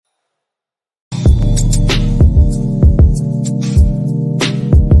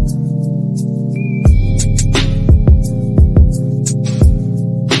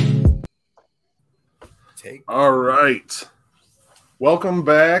right. Welcome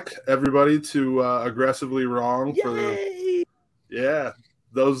back, everybody, to Aggressively Wrong. Yay!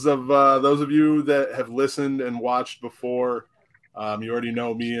 Those of you that have listened and watched before, you already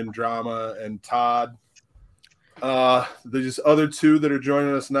know me and Drama and Todd. There's other two that are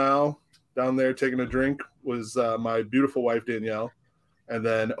joining us now down there taking a drink was my beautiful wife, Danielle. And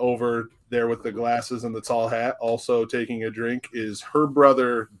then over there with the glasses and the tall hat, also taking a drink, is her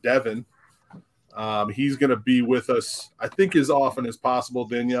brother, Devin. He's going to be with us, I think, as often as possible.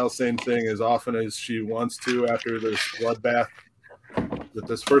 Danielle, same thing, as often as she wants to after this bloodbath that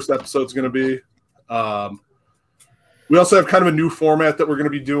this first episode's going to be. We also have kind of a new format that we're going to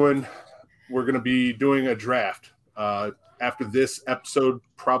be doing. We're going to be doing a draft. After this episode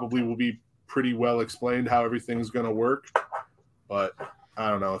probably will be pretty well explained how everything's going to work. But I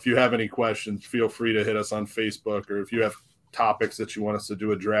don't know. If you have any questions, feel free to hit us on Facebook, or if you have topics that you want us to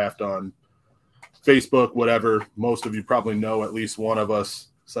do a draft on Facebook, whatever. Most of you probably know at least one of us.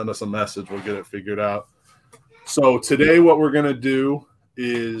 Send us a message. We'll get it figured out. So today what we're going to do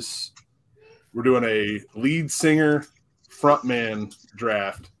is we're doing a lead singer frontman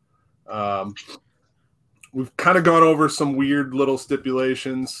draft. We've kind of gone over some weird little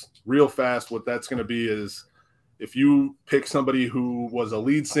stipulations real fast. What that's going to be is if you pick somebody who was a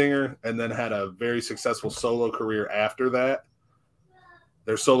lead singer and then had a very successful solo career after that,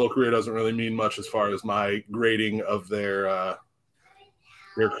 their solo career doesn't really mean much as far as my grading of their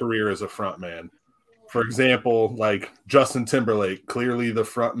career as a frontman. For example, like Justin Timberlake, clearly the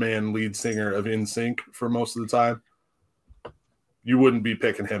frontman lead singer of NSYNC for most of the time. You wouldn't be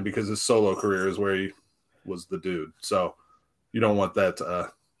picking him because his solo career is where he was the dude. So you don't want that.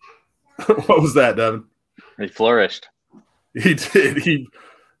 What was that, Devin? He flourished. He did.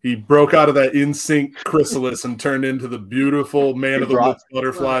 He broke out of that NSYNC chrysalis and turned into the beautiful man of the woods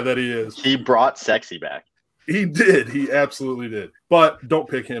butterfly that he is. He brought sexy back. He did. He absolutely did. But don't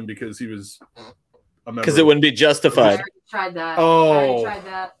pick him because he was a member. Because it wouldn't be justified. I tried that. Oh, tried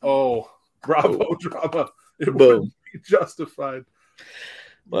that. Oh, bravo, Drama. It Boom. wouldn't be justified.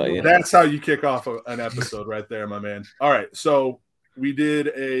 Well, yeah. That's how you kick off an episode right there, my man. All right. So we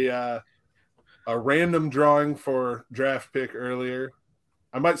did a random drawing for draft pick earlier.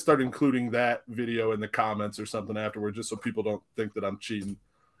 I might start including that video in the comments or something afterward, just so people don't think that I'm cheating.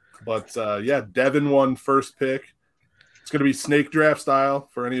 But Devin won first pick. It's going to be snake draft style.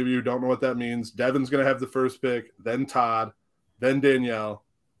 For any of you who don't know what that means, Devin's going to have the first pick, then Todd, then Danielle,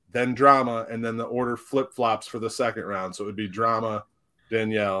 then Drama, and then the order flip-flops for the second round. So it would be Drama,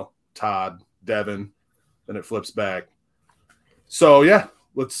 Danielle, Todd, Devin, then it flips back. So,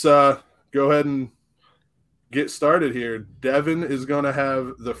 let's go ahead and get started here. Devin is going to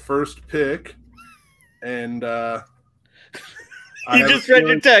have the first pick, and you just read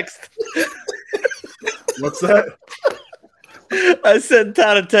your text. What's that? I sent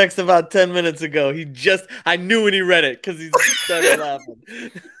Todd a text about 10 minutes ago. I knew when he read it because he started laughing.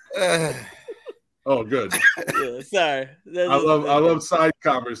 Oh, good. Yeah, sorry. I love side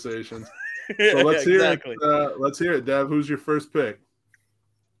conversations. So let's hear it. Let's hear it, Dev. Who's your first pick?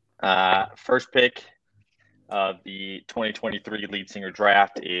 First pick of the 2023 lead singer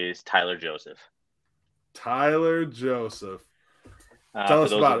draft is Tyler Joseph. Tyler Joseph. Tell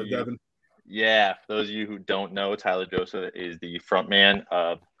us about it, Devin. Yeah, for those of you who don't know, Tyler Joseph is the frontman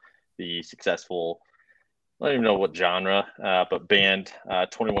of the successful, I don't even know what genre, but band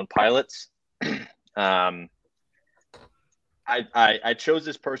 21 Pilots. I chose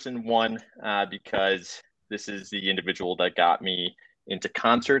this person, because this is the individual that got me into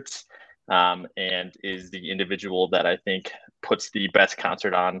concerts, and is the individual that I think puts the best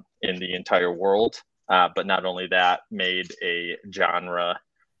concert on in the entire world. But not only that, made a genre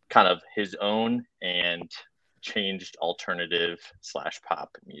kind of his own and changed alternative /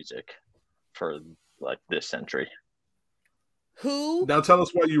 pop music for like this century. Who? Now tell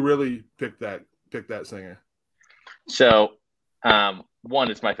us why you really picked that singer. So, one,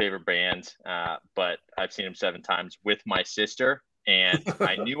 it's my favorite band, but I've seen him 7 times with my sister, and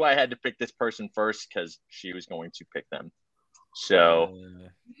I knew I had to pick this person first because she was going to pick them. So,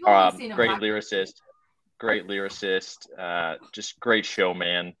 great lyricist, just great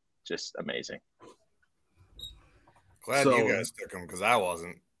showman, just amazing. Glad you guys took him because I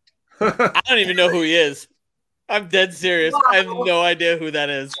wasn't. I don't even know who he is. I'm dead serious. Wow. I have no idea who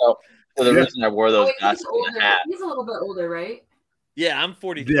that is. So the reason I wore those glasses in the hat. He's a little bit older, right? Yeah, I'm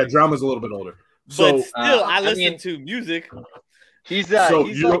 43. Yeah, Drama's a little bit older. But still, I listen to music. He's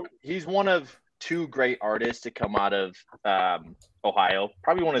one of 2 great artists to come out of Ohio.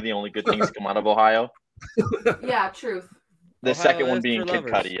 Probably one of the only good things to come out of Ohio. Yeah, truth. The Ohio second one being Kid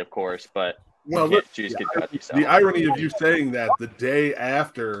Cudi, of course, but Well, You look, can't choose Kid Cudi. So. the irony of you saying that the day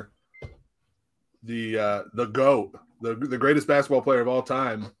after the GOAT, the greatest basketball player of all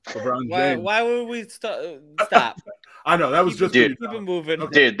time, LeBron James. Why would we stop? I know that was just keep it moving.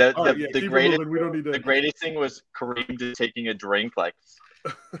 Okay. Dude, the All right, yeah, keep it greatest moving. We don't need to. the greatest thing was Kareem just taking a drink. Like,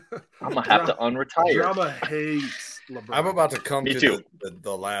 I'm gonna have to unretire. Drama hates LeBron. I'm about to come Me to too.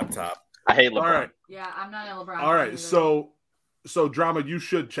 the laptop. I hate LeBron. All right, Yeah, I'm not a LeBron. all fan right. either. So Drama, you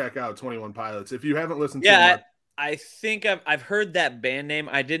should check out 21 Pilots if you haven't listened to. Yeah, them. I think I've heard that band name.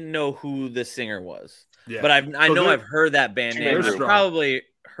 I didn't know who the singer was, Yeah. but I So know they're- I've heard that band they're name. I've strong. probably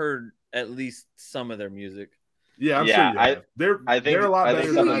heard at least some of their music. Yeah, I'm Yeah, sure you have. I think- they're a lot I better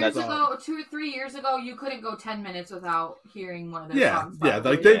think than Two I something years thought. ago, 2 or 3 years ago, you couldn't go 10 minutes without hearing one of their Yeah, songs. yeah,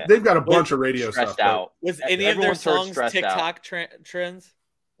 like probably. they've got a bunch of radio Stressed stuff. but- out. Was any of their Everyone's sort of songs stressed out. TikTok trends?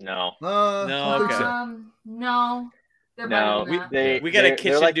 No, No, I don't think okay. so. No. They're no. better than that. We got a they're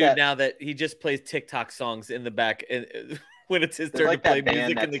kitchen like dude that, now that he just plays TikTok songs in the back and when it's his They're turn like to play that band music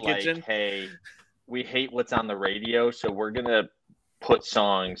in that's the kitchen. like, hey, we hate what's on the radio, so we're gonna put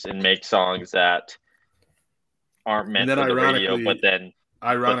songs and make songs that aren't meant then for the radio, ironically- but then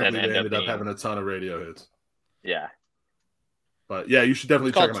Ironically, end they up ended up being- having a ton of radio hits. yeah. But yeah, you should definitely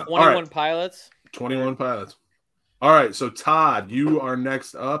It's check called them out. 21 All right, Pilots. 21 Pilots. All right, so Todd, you are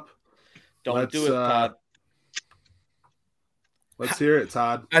next up. Don't Let's, do it, Todd. Let's hear it,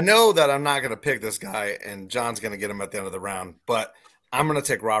 Todd. I know that I'm not going to pick this guy, and John's going to get him at the end of the round, but I'm going to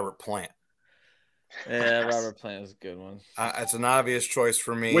take Robert Plant. Yeah, Robert Plant is a good one. It's an obvious choice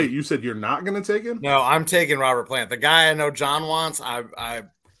for me. Wait, you said you're not going to take him? No, I'm taking Robert Plant. The guy I know John wants. I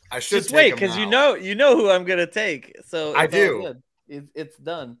should Just take wait, him because now. you know who I'm gonna take. So I it's all do. good. It's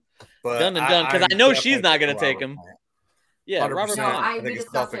done. But Done and done, 'cause I I'm know she's definitely not gonna taking take Robert him. Plant. Yeah, 100%. Robert No, Plant. I we think it's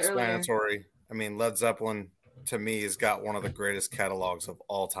discussed it earlier. self-explanatory. I mean, Led Zeppelin to me has got one of the greatest catalogs of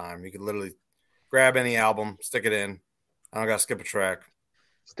all time. You could literally grab any album, stick it in. I don't got to skip a track.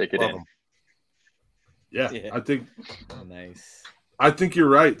 Stick it Love in. 'em. Yeah, Yeah. Nice. I think you're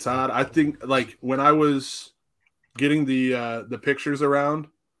right, Todd. I think like when I was getting the pictures around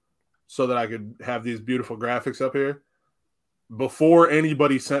so that I could have these beautiful graphics up here, before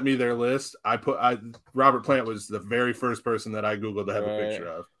anybody sent me their list, Robert Plant was the very first person that I Googled to have a Right. picture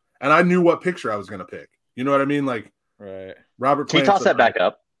of. And I knew what picture I was going to pick. You know what I mean? Like Right. Robert Can you Plant. toss that back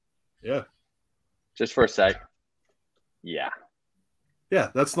up Yeah. just for a sec? Yeah,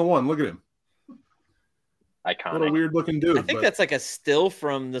 Yeah, that's the one. Look at him. What a iconic. weird looking dude. I think but that's like a still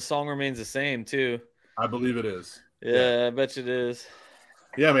from The Song Remains the Same too. I believe it is. Yeah, I bet you it is.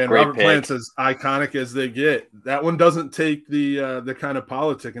 Yeah, man. Great Robert pick. Plant's as iconic as they get. That one doesn't take the kind of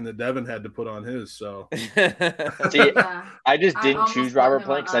politicking that Devin had to put on his. So See, Yeah. I just I didn't almost choose put Robert him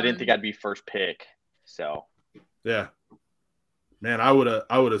Plant on because I didn't Oven. think I'd be first pick. So yeah, man, I would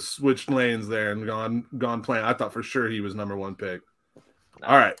have switched lanes there and gone Plant. I thought for sure he was number one pick.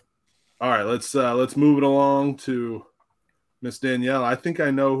 All right. Let's move it along to Miss Danielle. I think I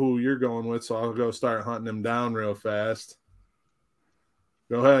know who you're going with, so I'll go start hunting him down real fast.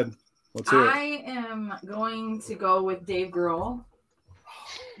 Go ahead. Let's hear it. I am going to go with Dave Grohl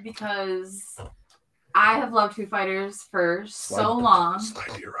because I have loved Foo Fighters for so long. Slide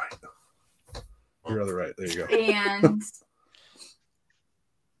to your right. Your other right. There you go. And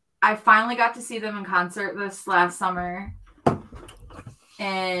I finally got to see them in concert this last summer.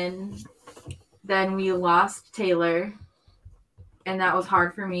 And then we lost Taylor. And that was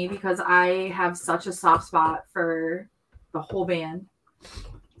hard for me because I have such a soft spot for the whole band.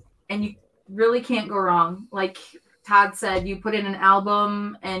 And you really can't go wrong. Like Todd said, you put in an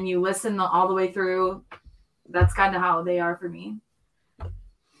album and you listen all the way through. That's kind of how they are for me.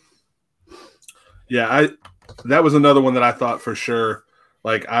 Yeah, that was another one that I thought for sure.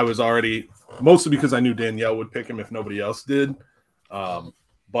 Like I was already mostly because I knew Danielle would pick him if nobody else did.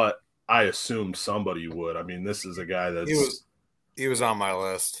 But I assumed somebody would. I mean, this is a guy that's He was on my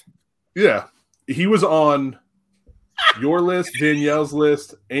list. yeah. He was on your list, Danielle's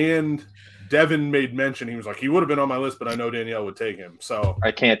list, and Devin made mention. He was like, he would have been on my list, but I know Danielle would take him. So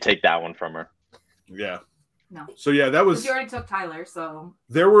I can't take that one from her. yeah. No. So yeah, that was Because you already took Tyler, so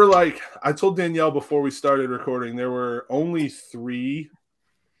there were like I told Danielle before we started recording, there were only three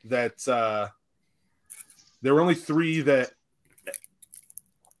that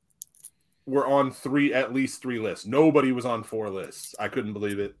were on at least three lists. Nobody was on four lists. I couldn't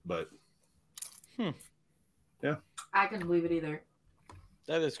believe it, but I couldn't believe it either.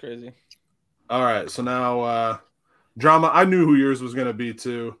 That is crazy. all right. So now Drama, I knew who yours was gonna be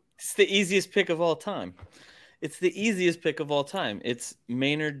too. It's the easiest pick of all time. It's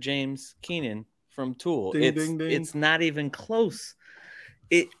Maynard James Keenan from Tool. Ding, ding, ding. It's not even close.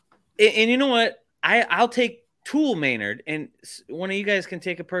 And you know what? I'll take Tool Maynard, and one of you guys can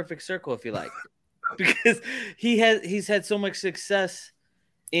take a Perfect Circle if you like, because he's had so much success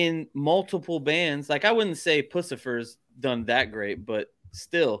in multiple bands. Like, I wouldn't say Pussifer's done that great, but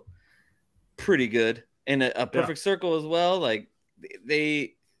still pretty good. And a Perfect Circle as well. Like,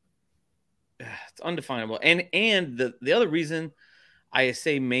 it's undefinable. And the other reason I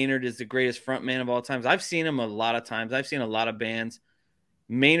say Maynard is the greatest frontman of all times, I've seen him a lot of times. I've seen a lot of bands.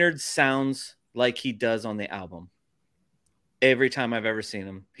 Maynard sounds like he does on the album every time I've ever seen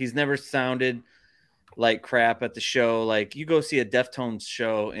him. He's never sounded like crap at the show. Like, you go see a Deftones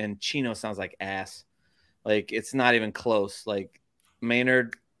show and Chino sounds like ass. Like, it's not even close. Like,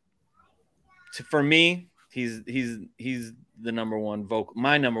 Maynard, for me, he's the number one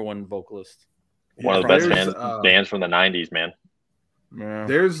my number one vocalist. One of the best bands from the 90s, man. Yeah.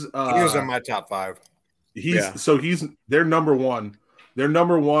 He was in my top 5. They're number one. They're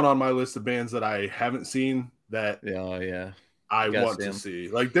number one on my list of bands that I haven't seen that I want to see.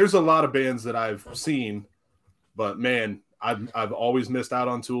 Like, there's a lot of bands that I've seen, but man, I've always missed out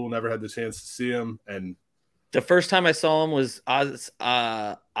on Tool, never had the chance to see them. And the first time I saw him was Ozfest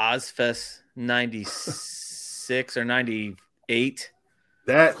 96 or 98.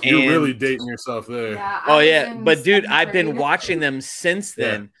 That you're really dating yourself there. Yeah, but dude, I've been watching them since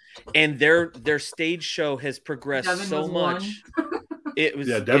then, and their stage show has progressed so much.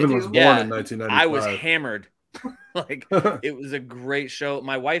 Devin was born in 1995. I was hammered. Like, it was a great show.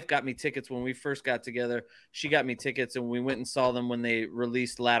 My wife got me tickets when we first got together. She got me tickets, and we went and saw them when they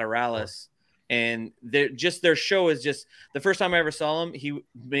released Lateralis. And their show is just the first time I ever saw him.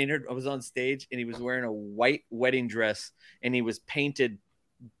 Maynard was on stage, and he was wearing a white wedding dress, and he was painted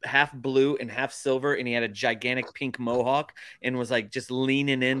half blue and half silver, and he had a gigantic pink mohawk, and was like just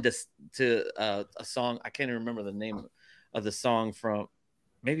leaning into a song. I can't even remember the name of the song from.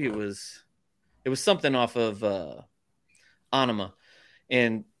 Maybe it was something off of Anima,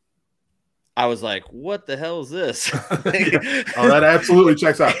 and I was like, "What the hell is this?" Oh, that absolutely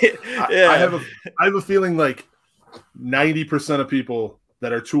checks out. I have a feeling like 90% of people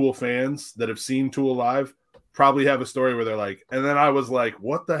that are Tool fans that have seen Tool live probably have a story where they're like, and then I was like,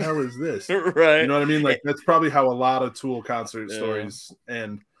 "What the hell is this?" Right? You know what I mean? Like, that's probably how a lot of Tool concert stories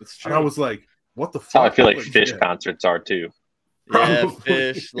and I was like, "What the fuck?" That's how I feel like Fish concerts are too. Yeah,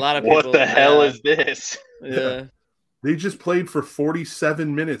 Fish. A lot of people. What the hell is this? Yeah. They just played for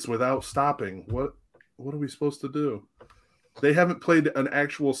 47 minutes without stopping. What are we supposed to do? They haven't played an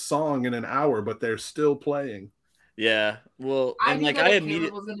actual song in an hour, but they're still playing. Yeah. Well, I knew that if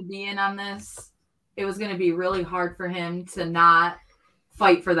Caleb was going to be in on this, it was going to be really hard for him to not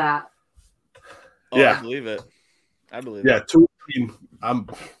fight for that. Oh, yeah. I believe it. Yeah, Tool,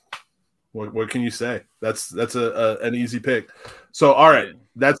 what can you say? That's an easy pick. So, all right,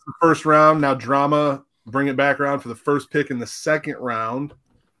 that's the first round. Now, Drama, bring it back around for the first pick in the second round.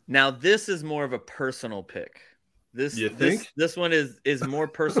 Now, this is more of a personal pick. This one is more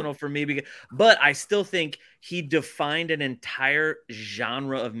personal for me, but I still think he defined an entire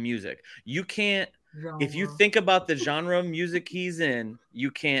genre of music. You can't, if you think about the genre of music he's in,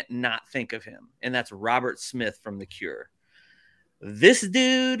 you can't not think of him, and that's Robert Smith from The Cure. This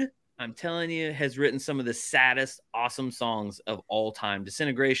dude, I'm telling you, has written some of the saddest, awesome songs of all time.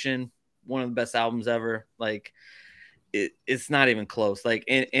 Disintegration, one of the best albums ever. Like, it's not even close. Like,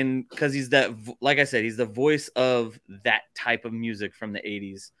 and because he's that, like I said, he's the voice of that type of music from the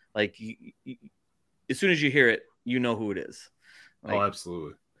 80s. Like, as soon as you hear it, you know who it is. Like, oh,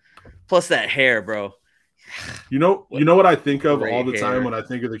 absolutely. Plus that hair, bro. You know what I think of all the time when I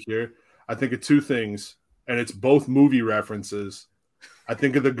think of The Cure? I think of two things, and it's both movie references. I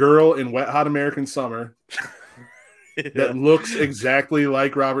think of the girl in Wet Hot American Summer that looks exactly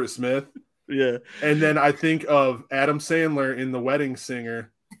like Robert Smith. Yeah. And then I think of Adam Sandler in The Wedding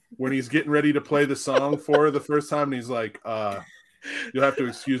Singer when he's getting ready to play the song for her the first time, and he's like, you'll have to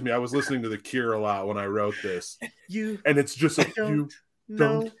excuse me, I was listening to The Cure a lot when I wrote this. And it's just like, you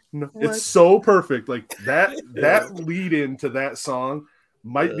don't know. It's so perfect. Like, that lead into that song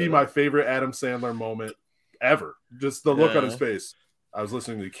might be my favorite Adam Sandler moment ever. Just the look on his face. I was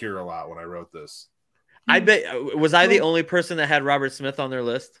listening to The Cure a lot when I wrote this. I bet, was I the only person that had Robert Smith on their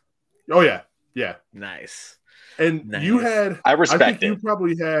list? Oh, yeah. Yeah. Nice. And you had, I respect it.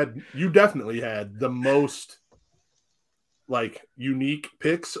 You definitely had the most, like, unique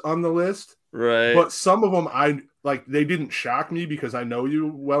picks on the list. Right. But some of them, they didn't shock me because I know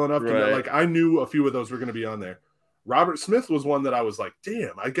you well enough to know, like, I knew a few of those were going to be on there. Robert Smith was one that I was like,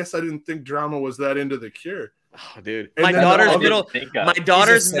 damn, I guess I didn't think Drama was that into The Cure. Oh, dude. And my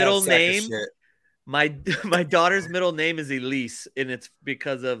daughter's middle name. My daughter's middle name is Elise, and it's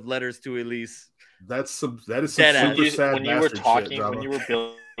because of letters to Elise. That is some super sad. When you were talking, when you were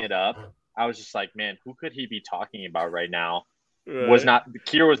building it up, I was just like, man, who could he be talking about right now? Right.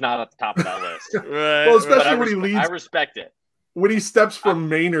 Kira was not at the top of that list. Right. Well, especially when he leads. I respect it. When he steps from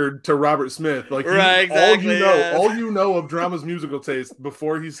Maynard to Robert Smith, like exactly, all you know of Drama's musical taste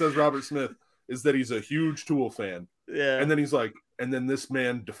before he says Robert Smith is that he's a huge Tool fan. Yeah. And then he's like, and then this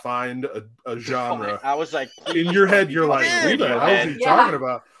man defined a genre. I was like, in your head, you're like, who the hell is he talking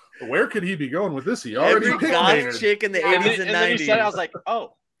about? Where could he be going with this? He already picked Maynard. Chick in the 80s and 90s. Then he said, I was like,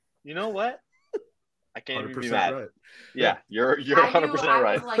 oh, you know what? I can't even be mad. Right. Yeah, you're 100%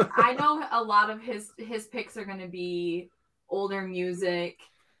 right. I know a lot of his picks are going to be older music,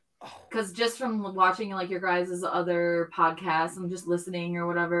 because just from watching like your guys' other podcasts and just listening or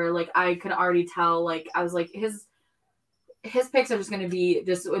whatever, like I could already tell. Like I was like, his picks are just going to be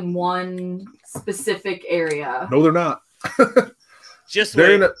just in one specific area. No, they're not. Just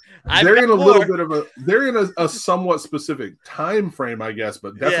they're in a somewhat specific time frame, I guess,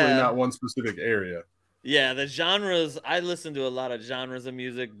 but definitely not one specific area. Yeah, the genres. I listen to a lot of genres of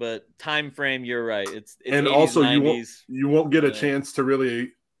music, but time frame, you're right. It's and 80s, also 90s. you won't get a chance to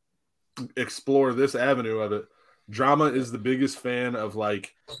really explore this avenue of it. Drama is the biggest fan of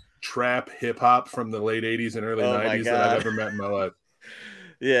like trap hip hop from the late 80s and early 90s that I've ever met in my life.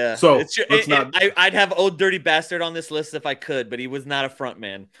 Yeah. So I'd have Old Dirty Bastard on this list if I could, but he was not a front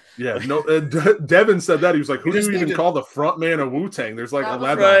man. Yeah. No. Devin said that. He was like, "Who do you even call the front man of Wu-Tang?" There's like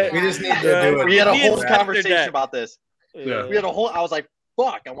 11. Right. We just need to do it. We had a whole conversation about this. Yeah. We had a whole. I was like,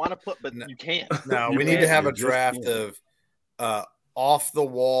 "Fuck, I want to put, but you can't." No, we need to have a draft of off the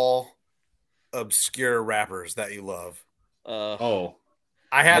wall, obscure rappers that you love.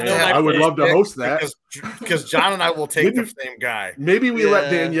 I would love to host that because John and I will take the same guy. Maybe we let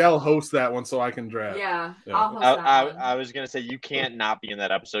Danielle host that one so I can draft. Yeah. I'll host that one. I was gonna say you can't not be in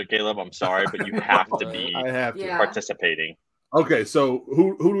that episode, Caleb. I'm sorry, but you have to be. I have to participating. Okay, so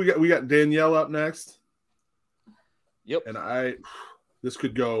who do we got? We got Danielle up next. Yep. And this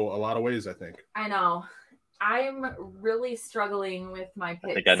could go a lot of ways, I think. I know. I'm really struggling with my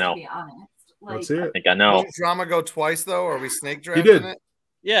picks, I think I know. to be honest. Let's hear it. I think I know. Did Drama go twice though? Or are we snake drafting He did. it?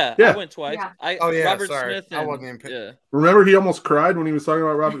 Yeah, I went twice. Yeah. Robert sorry. Smith. I wasn't even Remember, he almost cried when he was talking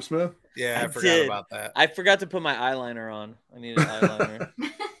about Robert Smith. Yeah, I forgot about that. I forgot to put my eyeliner on. I need an eyeliner.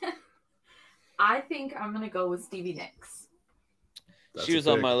 I think I'm gonna go with Stevie Nicks. She was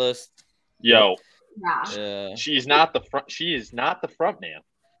on my list. Yo. Yeah. She's not the front. She is not the front man.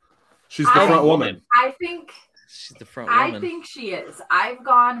 She's the front woman. I think she's the front woman. I think she is. I've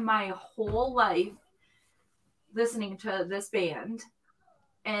gone my whole life listening to this band,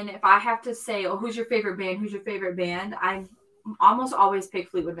 and if I have to say, "Oh, who's your favorite band? Who's your favorite band?" I almost always pick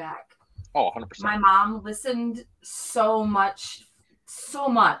Fleetwood Mac. Oh, 100%. My mom listened so much,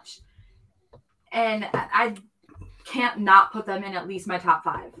 and I can't not put them in at least my top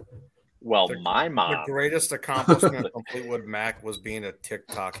 5. Well, my mom. The greatest accomplishment of Fleetwood Mac was being a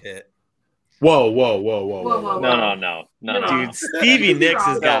TikTok hit. Whoa. No. Dude, Stevie Nicks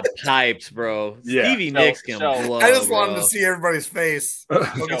has got pipes, bro. Yeah. Stevie Nicks can blow. I just wanted to see everybody's face.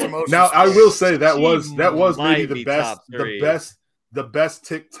 Now, I will say that was maybe the best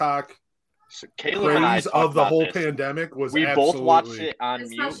TikTok praise of the whole pandemic was we both watched it on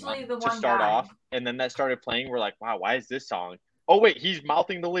mute to start off, and then that started playing. We're like, wow, why is this song? Oh wait, he's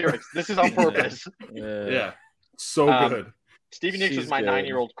mouthing the lyrics. This is on purpose. Yeah. So good. Stevie Nicks was my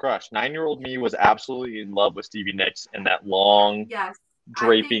 9-year-old crush. 9-year-old me was absolutely in love with Stevie Nicks and that long,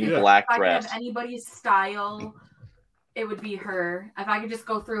 draping black dress. If I could have anybody's style, it would be her. If I could just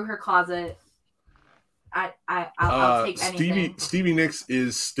go through her closet, I'll take anything. Stevie Nicks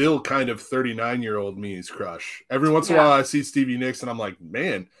is still kind of 39-year-old me's crush. Every once in a while, I see Stevie Nicks and I'm like,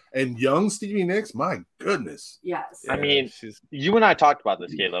 man. And young Stevie Nicks, my goodness. Yes. I mean, you and I talked about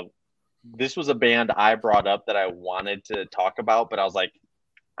this, Caleb. This was a band I brought up that I wanted to talk about, but I was like,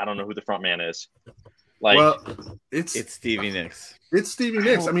 I don't know who the front man is. Like, well, it's Stevie Nicks. It's Stevie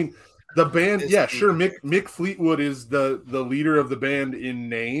Nicks. I mean, the band, sure. Mick Fleetwood is the leader of the band in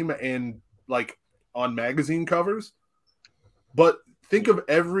name and like on magazine covers. But think of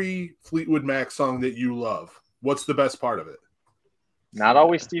every Fleetwood Mac song that you love. What's the best part of it? Not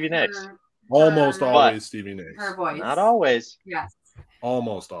always Stevie Nicks. Almost always Stevie Nicks. Her voice. Not always. Yes.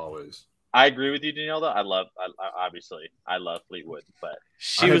 Almost always. I agree with you, Danielle. Though I love Fleetwood, but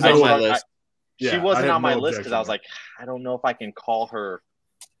she was on my list. She wasn't on my list because I was like, I don't know if I can call her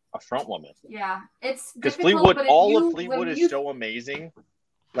a front woman. Yeah, it's because Fleetwood. All of Fleetwood is so amazing.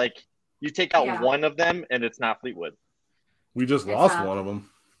 Like you take out one of them, and it's not Fleetwood. We just lost one of them.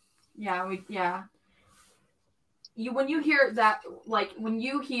 Yeah, when you hear that, like when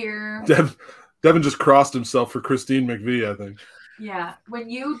you hear Devin just crossed himself for Christine McVie, I think. Yeah, when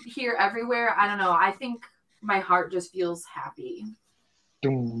you hear Everywhere, I don't know. I think my heart just feels happy.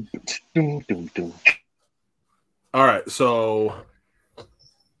 Doom, doom, doom, doom. All right, so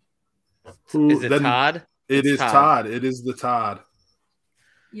is it Todd? It is Todd. It is the Todd.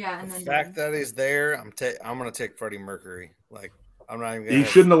 Yeah, and then the fact that he's there, I'm gonna take Freddie Mercury. Like, I'm not even. He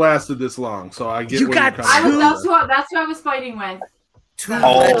shouldn't have lasted this long. So I get. That's who I was fighting with.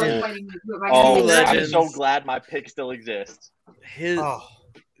 I'm so glad my pick still exists.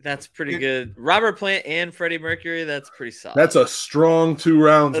 That's pretty good. Robert Plant and Freddie Mercury. That's pretty solid. That's a strong 2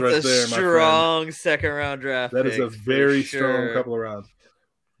 rounds right there, my friend. Strong second round draft. That is a very strong couple of rounds.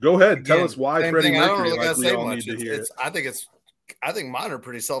 Go ahead, tell us why Freddie Mercury. Like we all need to hear. I think mine are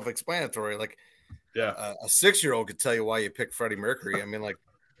pretty self-explanatory. Like, yeah, a 6-year-old could tell you why you picked Freddie Mercury. I mean, like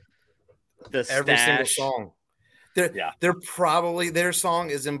every single song. They're probably their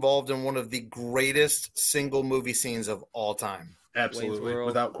song is involved in one of the greatest single movie scenes of all time. Absolutely,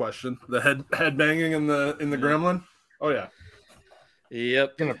 without question. The head banging in the Gremlin. Oh yeah.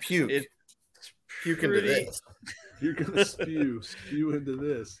 Yep. Gonna puke. Puke into this. You're gonna spew into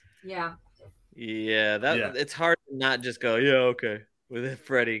this. Yeah. Yeah. It's hard to not just go, yeah, okay, with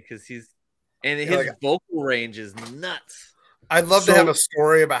Freddie, because his vocal range is nuts. I'd love to have a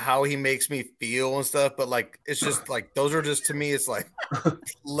story about how he makes me feel and stuff, but like it's just like those are just to me, it's like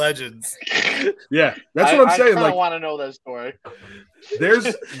legends. Yeah, that's what I'm saying. I like, want to know that story.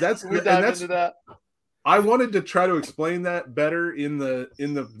 Into that. I wanted to try to explain that better in the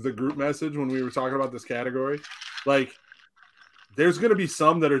group message when we were talking about this category. Like, there's going to be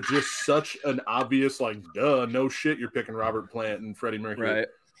some that are just such an obvious, like, duh, no shit, you're picking Robert Plant and Freddie Mercury, right?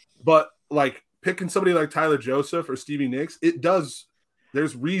 But like, picking somebody like Tyler Joseph or Stevie Nicks,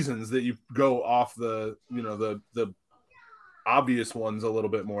 there's reasons that you go off the obvious ones a little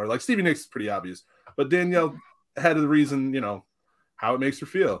bit more. Like Stevie Nicks is pretty obvious, but Danielle had the reason, how it makes her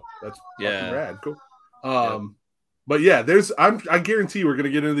feel. That's fucking rad. Cool. But yeah, I guarantee we're going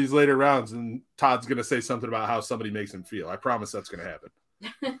to get into these later rounds and Todd's going to say something about how somebody makes him feel. I promise that's going to happen.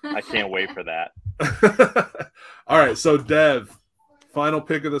 I can't wait for that. All right. So Dev, final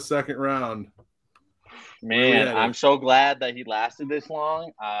pick of the second round. Man, I'm so glad that he lasted this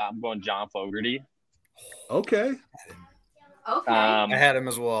long. I'm going John Fogerty. Okay. I had him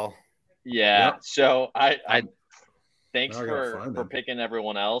as well. Yeah. Yep. So I thanks for picking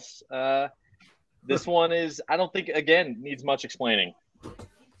everyone else. This one is, I don't think, again, needs much explaining.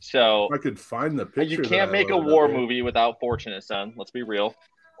 So I could find the picture. You can't make a war movie without Fortunate Son. Let's be real.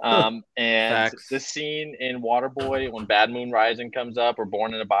 And this scene in Waterboy when Bad Moon Rising comes up, or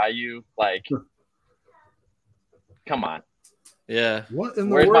Born in a Bayou, like, come on. Yeah. What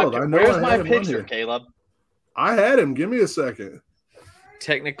in the world? Where's my picture, Caleb? I had him. Give me a second.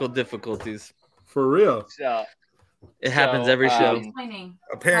 Technical difficulties. For real. So, it happens every show.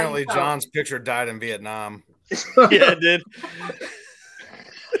 Apparently, John's picture died in Vietnam. Yeah, it did.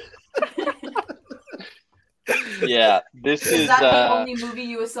 Yeah, this is that the only movie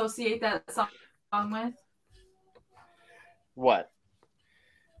you associate that song with? What?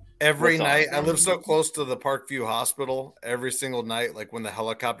 Every night, I live so close to the Parkview Hospital. Every single night, like when the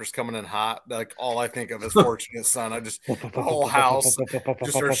helicopter's coming in hot, like all I think of is Fortunate Son. I just the whole house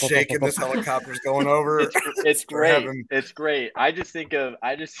just starts shaking. This helicopter's going over. It's great. It's great. I just think of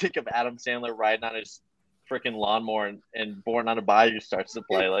Adam Sandler riding on his freaking lawnmower and Born on a Bayou starts to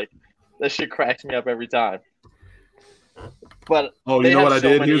play. Like, that shit cracks me up every time. But you know what I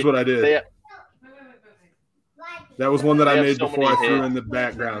did? Here's what I did. That was one that I made before I threw in the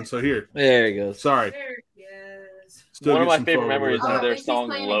background. So here. There you go. Sorry. There he is. One of my favorite memories is their song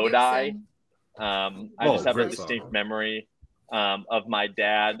Lodi. I just have a distinct memory of my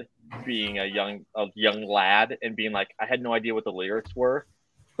dad being a young lad and being like, I had no idea what the lyrics were.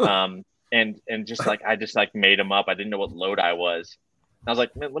 And just like, I just like made them up. I didn't know what Lodi was. And I was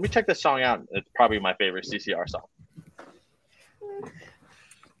like, man, let me check this song out. It's probably my favorite CCR song.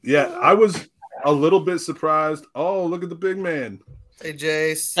 Yeah, I was a little bit surprised. Oh, look at the big man. Hey,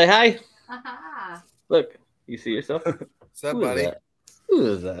 Jace. Say hi. Look, you see yourself? What's up, buddy? Who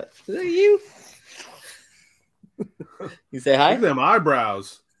is that? Is that you? You say hi? Look at them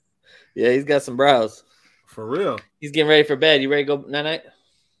eyebrows. Yeah, he's got some brows. For real. He's getting ready for bed. You ready to go night-night?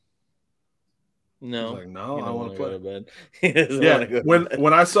 No. Like, no, I want to play. Go to bed. Yeah,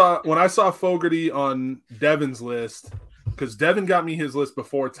 when I saw Fogerty on Devin's list, because Devin got me his list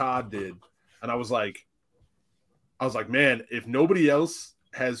before Todd did, and I was like, man, if nobody else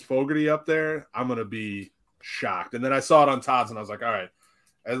has Fogerty up there, I'm gonna be shocked. And then I saw it on Todd's, and I was like, all right,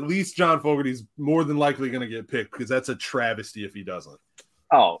 at least John Fogerty's more than likely going to get picked because that's a travesty if he doesn't.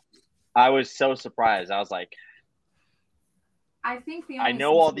 Oh, I was so surprised. I was like, I think I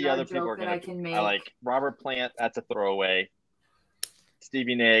know all the other people are going to. I like Robert Plant. That's a throwaway.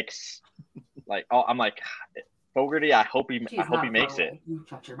 Stevie Nicks. Like, oh, I'm like Fogerty. I hope he makes it.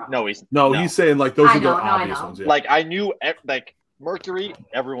 No, he's saying like those are the obvious ones. Yeah. Like I knew like Mercury,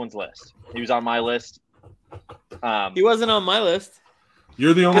 everyone's list. He was on my list. He wasn't on my list.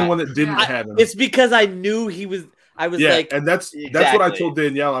 You're the only one that didn't have him. It's because I knew he was. I was like, and that's what I told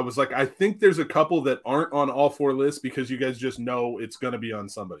Danielle. I was like, I think there's a couple that aren't on all 4 lists because you guys just know it's going to be on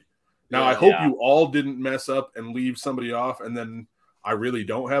somebody. Now, I hope you all didn't mess up and leave somebody off, and then I really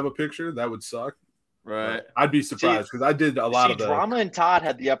don't have a picture. That would suck. Right. But I'd be surprised because I did a lot of the Drama and Todd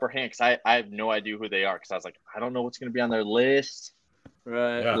had the upper hand because I have no idea who they are because I was like, I don't know what's going to be on their list.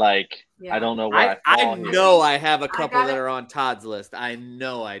 Right. Yeah. Like, I don't know where I know I have a couple that are on Todd's list. I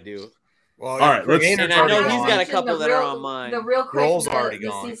know I do. Well, all right, and I know he's got a couple that are on mine. The real quick, Roll's already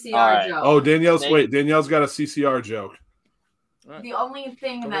gone. CCR joke. Oh, Danielle's got a CCR joke. The only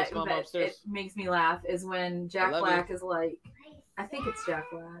thing that it makes me laugh is when Jack Black is like, I think it's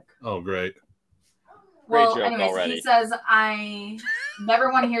Jack Black. Oh, great. Well, anyways, he says, I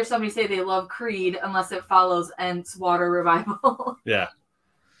never want to hear somebody say they love Creed unless it follows Ent's Water Revival. Yeah.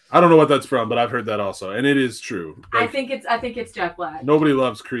 I don't know what that's from, but I've heard that also. And it is true. Like, I think it's Jack Black. Nobody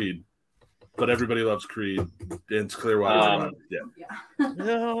loves Creed, but everybody loves Creed. It's Clearwater.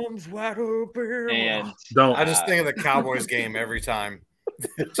 And don't. I just think of the Cowboys game every time.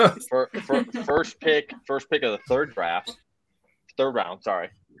 First pick of the third round, sorry.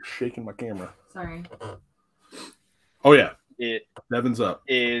 Shaking my camera. Sorry. Oh yeah. Devin's up.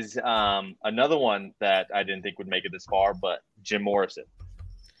 Is another one that I didn't think would make it this far, but Jim Morrison.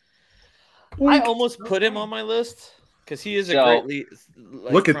 I almost put him on my list because he is a great lead.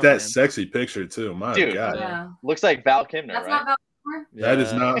 Look at that sexy picture too. My God. Yeah. Looks like Val Kilmer, That's right? Not Val Kilmer? That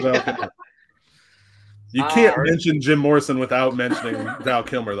is not Val Kilmer. You can't mention Jim Morrison without mentioning Val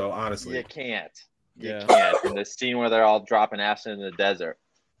Kilmer, though, honestly. You can't. You can't. In the scene where they're all dropping acid in the desert.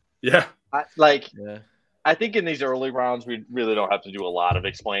 Yeah. I think in these early rounds, we really don't have to do a lot of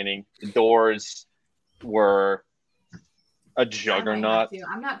explaining. The Doors were a juggernaut.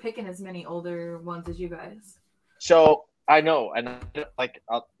 I'm not picking as many older ones as you guys. So I know, and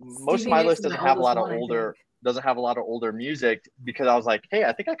most of my list doesn't have a lot of older music because I was like, hey,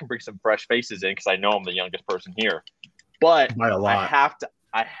 I think I can bring some fresh faces in because I know I'm the youngest person here. But I have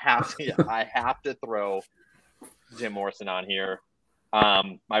to throw Jim Morrison on here.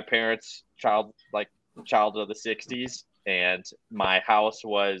 My parents' child of the 60s, and my house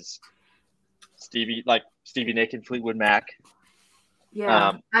was Stevie Nicks and Fleetwood Mac.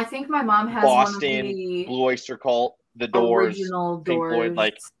 Yeah, I think my mom has Boston, one of the Blue Oyster Cult, The Doors, original Pink Floyd.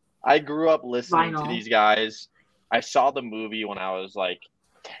 Like, I grew up listening to these guys. I saw the movie when I was like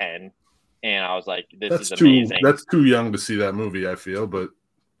 10, and I was like, "This is amazing." That's too young to see that movie, I feel, but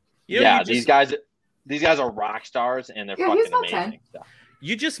these guys are rock stars, and they're fucking amazing. So.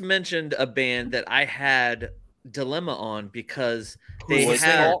 You just mentioned a band that I had dilemma on because they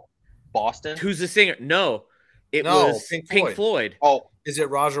had Boston. Who's the singer? No, it was Pink Floyd. Oh, is it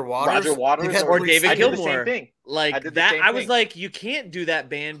Roger Waters? Or David Gilmour? The same thing. Like that, I was like, you can't do that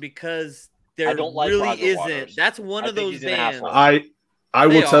band because there really isn't. Waters. That's one of those bands. I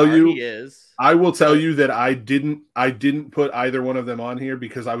will tell you that I didn't put either one of them on here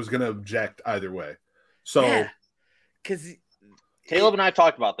because I was going to object either way. So, because Caleb and I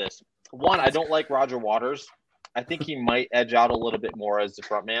talked about this. One, I don't like Roger Waters. I think he might edge out a little bit more as the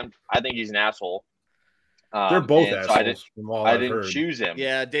front man. I think he's an asshole. They're both assholes. I didn't choose him.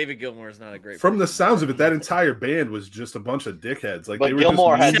 Yeah, David Gilmour is not a great. From the sounds of it, that entire band was just a bunch of dickheads. Like, but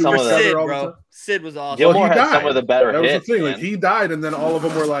Gilmour had some of Sid, bro. Sid was awesome. Gilmour had some of the better hits. That was the thing. Like, he died, and then all of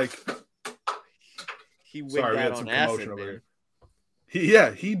them were like, he wigged out on acid, dude.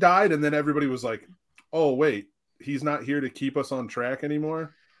 He died, and then everybody was like, "Oh wait, he's not here to keep us on track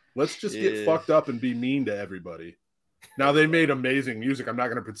anymore. Let's just get fucked up and be mean to everybody." Now, they made amazing music. I'm not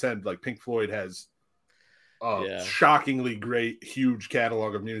going to pretend like Pink Floyd has shockingly great, huge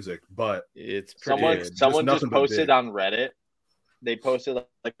catalog of music, but it's pretty someone just posted on Reddit. They posted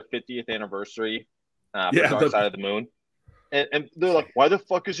like the 50th anniversary for Dark Side of the Moon. And they're like, why the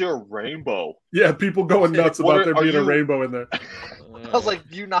fuck is there a rainbow? Yeah, people going nuts about there being a rainbow in there. I was like,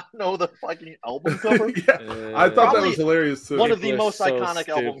 do you not know the fucking album cover? I thought that was hilarious too. One of the most iconic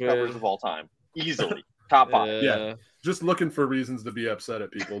album covers of all time. Easily. Top 5. Yeah. Just looking for reasons to be upset at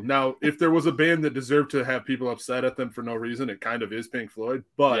people. Now, if there was a band that deserved to have people upset at them for no reason, it kind of is Pink Floyd.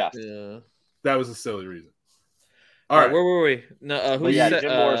 But that was a silly reason. All right. Where were we? No, who's Jim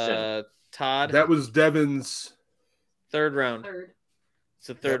Morrison. Todd. That was Devin's third round. It's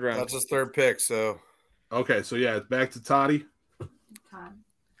the third round. That's his third pick. So okay, so yeah, it's back to Toddy. Todd.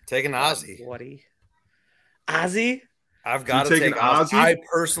 Taking Ozzy. Ozzy? I've got to take Ozzy. I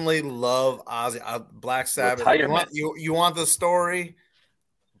personally love Ozzy. Black Sabbath. You want the story?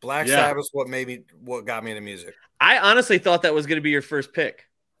 Black Sabbath what got me into music. I honestly thought that was going to be your first pick.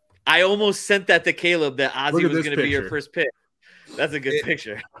 I almost sent that to Caleb that Ozzy was going to be your first pick. That's a good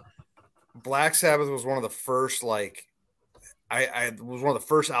picture. Black Sabbath was one of the first, I was one of the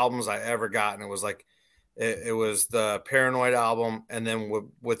first albums I ever got, and it was it was the Paranoid album, and then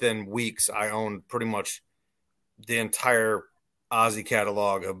within weeks I owned pretty much the entire Ozzy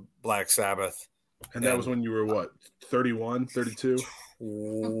catalog of Black Sabbath. And that was when you were what, 31, 32?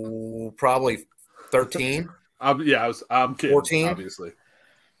 Probably 13. I'm kidding, 14, obviously.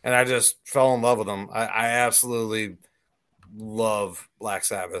 And I just fell in love with them. I absolutely love Black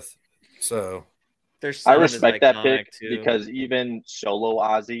Sabbath. So I respect that pick because even solo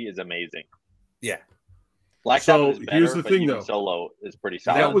Ozzy is amazing. Yeah. Black Sabbath is better, here's the thing, though. Solo is pretty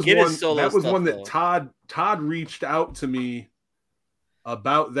solid. That was one that Todd reached out to me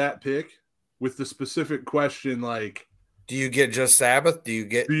about that pick with the specific question, do you get just Sabbath? Do you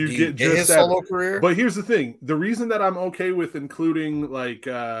get just his Sabbath? Solo career? But here's the thing: the reason that I'm okay with including like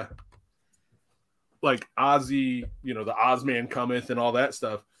Ozzy, the Ozman Cometh and all that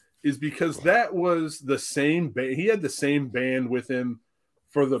stuff, is because that was the same band. He had the same band with him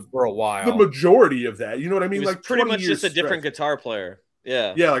for a while. The majority of that, you know what I mean? Like pretty much just a different guitar player.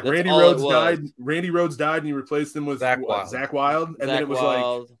 Yeah, yeah. Like Randy Rhoads died. Randy Rhoads died, and he replaced him with Zakk Wylde, and then it was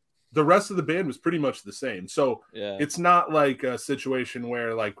like the rest of the band was pretty much the same. So it's not like a situation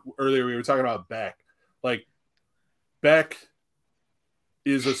where, like earlier we were talking about Beck. Like Beck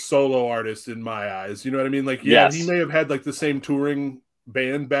is a solo artist in my eyes. You know what I mean? Like, he may have had like the same touring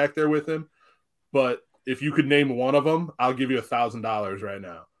band back there with him, but if you could name one of them, I'll give you $1,000 right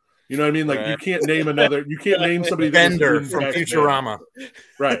now. You know what I mean? Like, you can't name another. You can't name somebody. Bender from Futurama,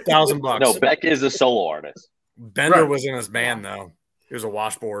 right? $1,000. No, Beck is a solo artist. Bender was in his band though. He was a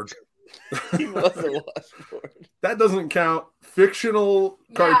washboard. He was a washboard. That doesn't count. Fictional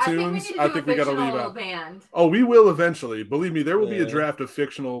cartoons. I think we got to leave out. Band. Oh, we will eventually. Believe me, there will be a draft of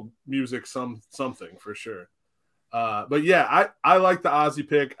fictional music. Something for sure. But yeah, I like the Ozzy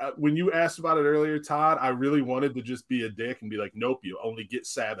pick. When you asked about it earlier, Todd, I really wanted to just be a dick and be like, nope, you only get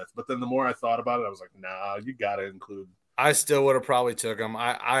Sabbath. But then the more I thought about it, I was like, nah, you got to include. I still would have probably took him.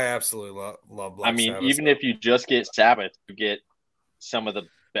 I absolutely love Black Sabbath. Even if you just get Sabbath, you get some of the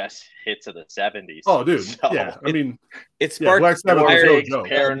best hits of the 70s. Oh, dude. So it sparked Black Sabbath,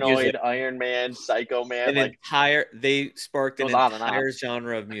 Paranoid, Iron Man, Psycho Man. They sparked an entire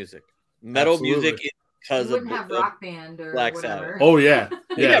genre of music. Metal music because you wouldn't have Rock Band or Black whatever. Sabbath. Oh yeah.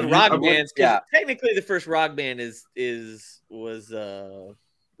 You have rock bands. Technically the first rock band was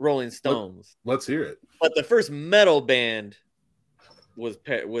Rolling Stones. Let's hear it. But the first metal band was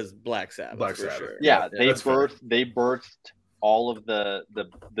Black Sabbath. Black Sabbath. Sure. Yeah, they birthed all of the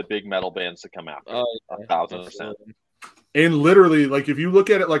big metal bands to come after. 1,000%. And literally, like if you look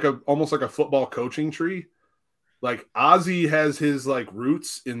at it like almost like a football coaching tree, like Ozzy has his like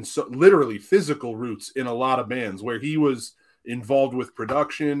roots in literally physical roots in a lot of bands where he was involved with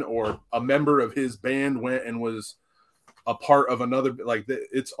production or a member of his band went and was a part of another. Like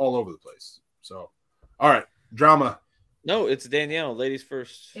it's all over the place. So, all right, drama. No, it's Danielle. Ladies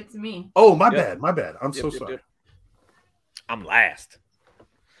first. It's me. Oh, my bad. I'm so sorry. I'm last.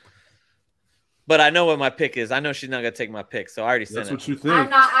 But I know what my pick is. I know she's not going to take my pick, so I already said That's what you think. I'm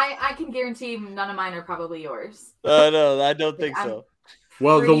not. I can guarantee none of mine are probably yours. No, I don't think so.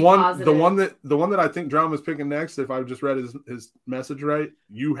 Well, the one that I think Drama's picking next, if I just read his message right,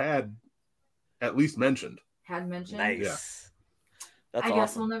 you had at least mentioned. Nice. Yeah. That's I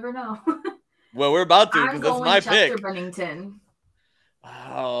guess we'll never know. Well, we're about to because that's my Chester pick. Bennington.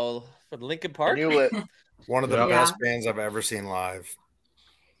 Oh, for Linkin Park. I knew it. One of the best bands I've ever seen live.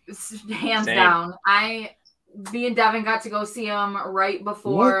 Hands down. Me and Devin got to go see him right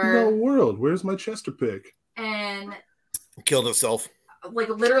before. What in the world? Where's my Chester pick? And killed itself. Like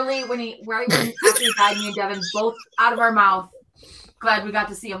literally when after he died, me and Devin both out of our mouth. Glad we got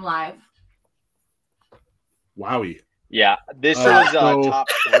to see him live. Wowie. Yeah, this is top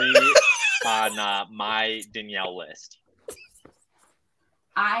 3 on my Danielle list.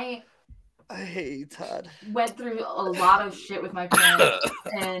 I hate Todd. Went through a lot of shit with my parents,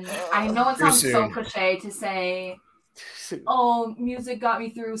 and I know it sounds so cliche to say, "Oh, music got me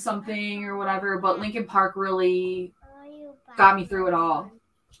through something" or whatever, but Linkin Park really got me through it all.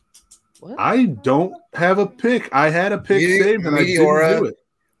 What? I don't have a pick. I had a pick saved and I didn't do it.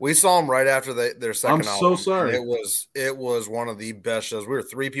 We saw them right after their second album. I'm so sorry. It was one of the best shows. We were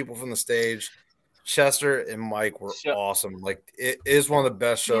 3 people from the stage. Chester and Mike were awesome. Like, it is one of the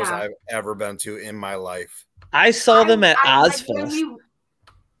best shows I've ever been to in my life. I saw them at Ozfest.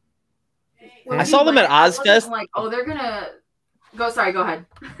 I saw them at Ozfest. Like, oh, they're gonna go. Sorry, go ahead.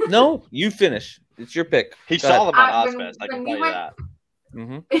 No, you finish. It's your pick. He saw them at Ozfest. I can tell you that.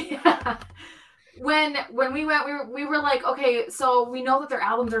 Mm-hmm. Yeah. When we went, we were like, okay, so we know that their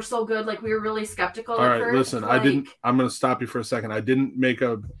albums are so good. Like, we were really skeptical. All right, listen, like... I'm going to stop you for a second.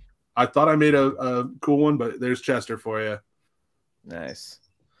 I thought I made a cool one, but there's Chester for you. Nice.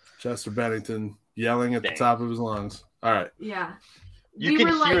 Chester Bennington yelling at the top of his lungs. All right. Yeah. You can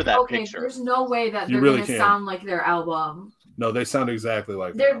hear that picture. There's no way that they're going to sound like their album. No, they sound exactly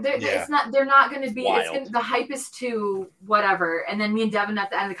like it's not. They're not going to be. The hype is too whatever. And then me and Devin at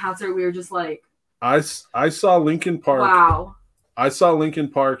the end of the concert, we were just like, I saw Linkin Park. Wow. I saw Linkin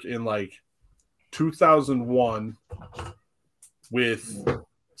Park in like 2001 with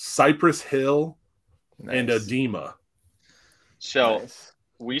Cypress Hill and Edema. So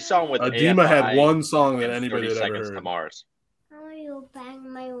we saw him with Edema AFI had one song that anybody had ever heard. To Mars.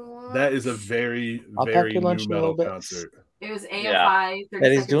 That is a very, very new metal concert. It was AFI. Yeah.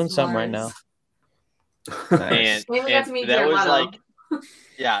 He's doing something right now. And that was like,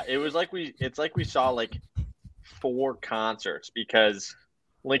 yeah, it's like we saw like 4 concerts because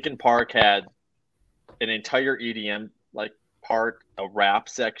Linkin Park had an entire EDM like part, a rap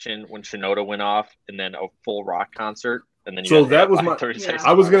section when Shinoda went off, and then a full rock concert. And then that was my.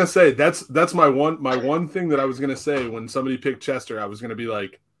 I was gonna say that's my one thing that I was gonna say when somebody picked Chester. I was gonna be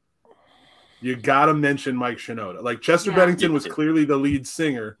like, you gotta mention Mike Shinoda. Like Chester Bennington was clearly the lead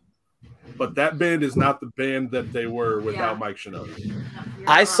singer, but that band is not the band that they were without Mike Shinoda.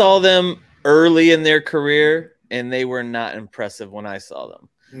 I saw them early in their career, and they were not impressive when I saw them.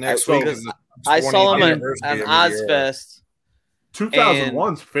 Next week, I saw them on Ozfest.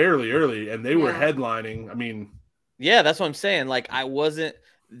 2001's fairly early, and they were headlining. I mean. Yeah, that's what I'm saying. Like, I wasn't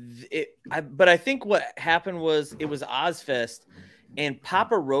but I think what happened was it was Ozfest and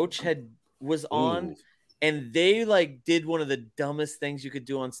Papa Roach was on and they like did one of the dumbest things you could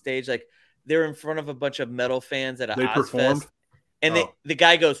do on stage. Like, they're in front of a bunch of metal fans at a Ozfest. Performed? And the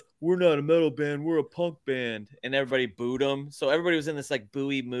guy goes, "We're not a metal band, we're a punk band." And everybody booed him. So everybody was in this like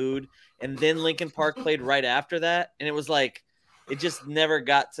booey mood. And then Linkin Park played right after that. And it was like, it just never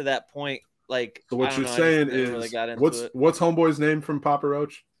got to that point. Like, so what you're saying is, really what's Homeboy's name from Papa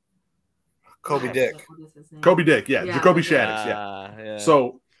Roach? Kobe Dick. Kobe Dick, Jacoby Shaddix, yeah.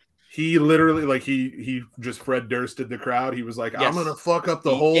 So he literally, like, he just Fred Dursted the crowd. He was like, I'm gonna fuck up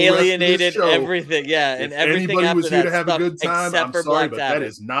the whole alienated rest of this show. Everything, and everything. Anybody was here to have a good time. I'm sorry, but that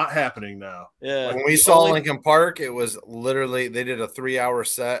is not happening now. Yeah. When we saw Linkin Park, it was literally they did a 3-hour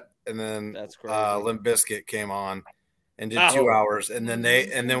set, and then Limp Bizkit came on. And did 2 hours, and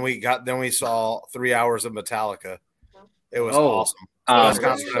then we saw 3 hours of Metallica. It was awesome. Best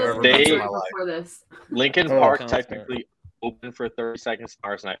concert I've ever been to in my life. Linkin Park technically opened for 30 Seconds to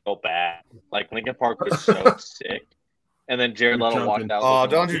Mars, and I felt bad. Like, Linkin Park was so sick, and then Jared Leto walked out. Oh,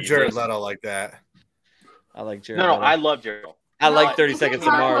 don't do Jared Leto like that. I like Jared. No, I love Jared. I like 30 Seconds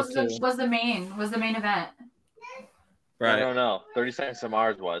to Mars too. Was the main event? Right. I don't know. 30 Seconds to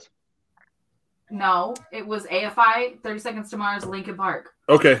Mars was. No, it was AFI, 30 Seconds to Mars, Linkin Park.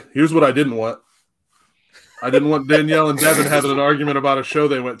 Okay, here's what I didn't want. I didn't want Danielle and Devin having an argument about a show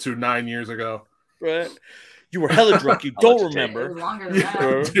they went to 9 years ago. Right. You were hella drunk. You don't remember. It was longer than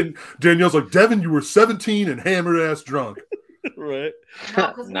that. Danielle's like, Devin, you were 17 and hammered ass drunk. Right. No,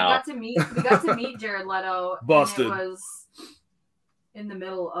 because we got to meet Jared Leto. Busted. And it was in the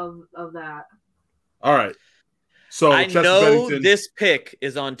middle of that. All right. So I know this pick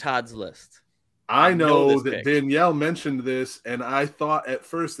is on Todd's list. I know that Danielle mentioned this, and I thought at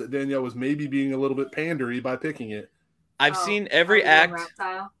first that Danielle was maybe being a little bit pandery by picking it. I've seen every act.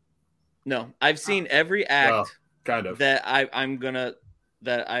 No, I've seen every act kind of that I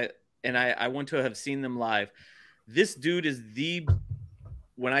want to have seen them live. This dude is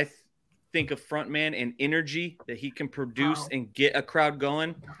when I think of frontman and energy that he can produce and get a crowd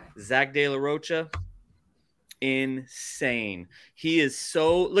going, Zach De La Rocha. Insane. He is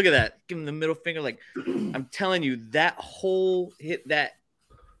so, look at that. Give him the middle finger. Like, I'm telling you, that whole hit, that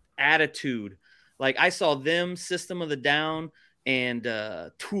attitude. Like, I saw them, System of the Down, and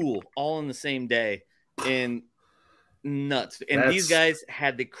Tool all in the same day. And nuts. And these guys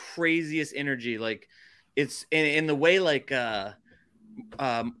had the craziest energy. Like, it's in the way, like,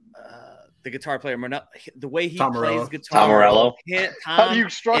 the guitar player, the way he Tom plays Morello. guitar. Tom Morello. How do you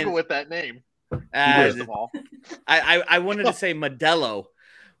struggle with that name? First of all, I wanted to say Modelo,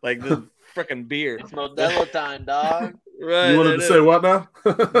 like the freaking beer. It's Modelo time, dog. Right, you wanted to say what now?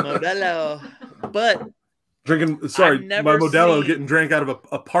 Modelo, but drinking. Sorry, my Modelo getting drank out of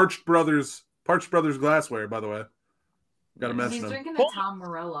a Parched Brothers glassware. By the way, got to mention He's him. drinking a Tom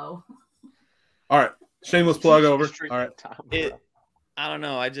Morello. All right, shameless plug over. All right, I don't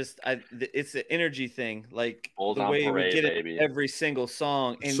know. It's the energy thing, like Bulls the way parade, we get baby. it every single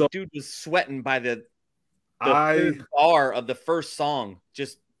song. And dude was sweating by the third bar of the first song.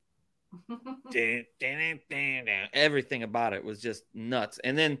 Just everything about it was just nuts.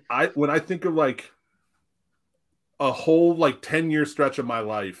 And then when I think of like a whole 10-year stretch of my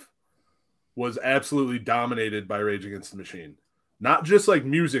life was absolutely dominated by Rage Against the Machine. Not just like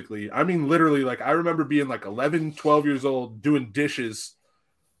musically. I mean, literally, like I remember being like 11, 12 years old doing dishes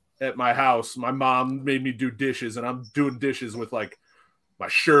at my house. My mom made me do dishes, and I'm doing dishes with like my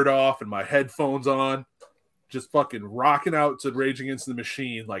shirt off and my headphones on, just fucking rocking out to Rage Against the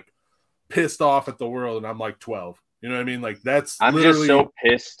Machine, like pissed off at the world. And I'm like 12. You know what I mean? Like I'm just so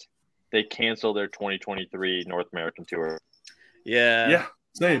pissed they canceled their 2023 North American tour. Yeah,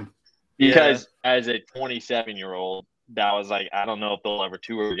 same. Because as a 27-year-old, that was like, I don't know if they'll ever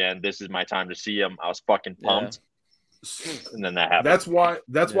tour again. This is my time to see them. I was fucking pumped. Yeah. And then that happened.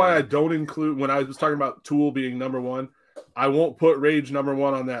 That's why I don't include, when I was talking about Tool being number one, I won't put Rage number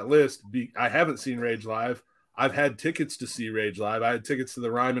one on that list. I haven't seen Rage live. I've had tickets to see Rage live. I had tickets to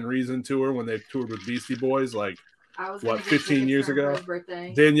the Rhyme and Reason tour when they toured with Beastie Boys, 15 years ago.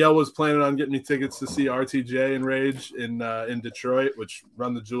 Danielle was planning on getting me tickets to see RTJ and Rage in Detroit, which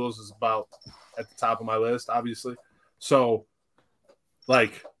Run the Jewels is about at the top of my list, obviously. So,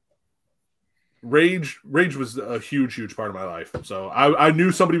 Rage was a huge part of my life. So I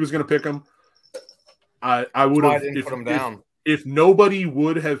knew somebody was going to pick him. I would have put him down. If nobody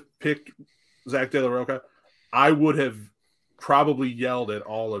would have picked Zach De La Rocha, I would have probably yelled at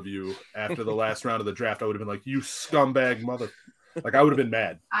all of you after the last round of the draft. I would have been like, "You scumbag mother!" Like I would have been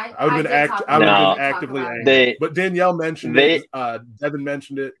mad. I would have been actively angry. But Danielle mentioned it. Devin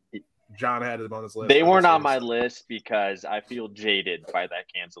mentioned it. John had it on his list. They weren't on my list because I feel jaded by that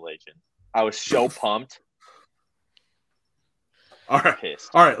cancellation. I was so pumped. All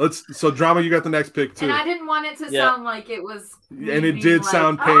right. So Drama, you got the next pick too. And I didn't want it to sound like it was. And it did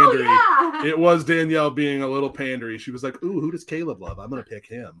sound pandery. Oh, yeah. It was Danielle being a little pandery. She was like, "Ooh, who does Caleb love? I'm gonna pick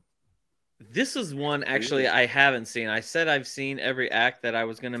him." This is one actually I haven't seen. I said I've seen every act that I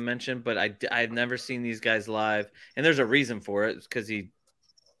was going to mention, but I've never seen these guys live, and there's a reason for it. It's because he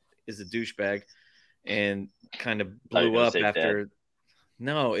is a douchebag and kind of blew up after.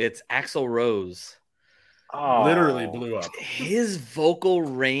 No, it's Axl Rose. Oh, literally blew up. His vocal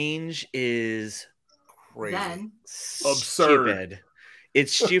range is crazy, absurd.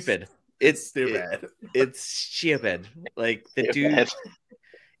 It's stupid. It's stupid. It's stupid. Like the dude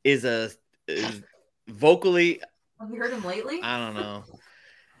is vocally. Have you heard him lately? I don't know.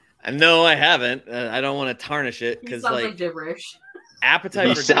 No, I haven't. I don't want to tarnish it because like gibberish.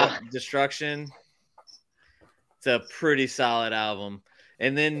 Appetite for Destruction. It's a pretty solid album.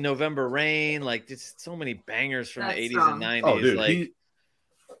 And then November Rain, like just so many bangers from the 80s and 90s. Oh, dude,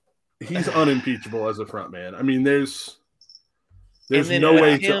 he's unimpeachable as a front man. I mean, there's no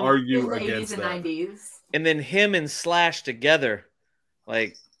way to argue against that. 90s. And then him and Slash together,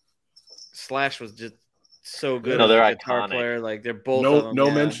 like Slash was just so good. No, they're as a guitar player. Like they're both.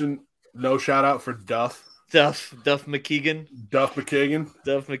 No shout out for Duff McKagan. Duff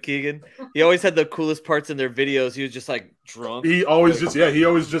McKagan. He always had the coolest parts in their videos. He was just like drunk. He always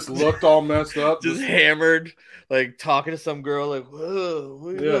just looked all messed up. just hammered, like talking to some girl like,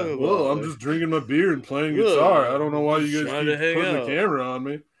 whoa, I'm just drinking my beer and playing guitar. I don't know why you guys keep putting the camera on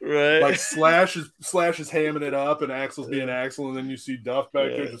me. Right. Like Slash is hamming it up and Axl's being Axl, and then you see Duff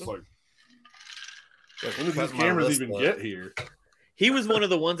back there just like when did these cameras even get here? He was one of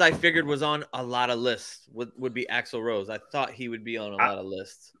the ones I figured was on a lot of lists. Would be Axl Rose. I thought he would be on a lot of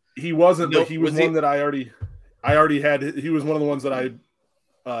lists. He wasn't, but he was one that I already had. He was one of the ones that I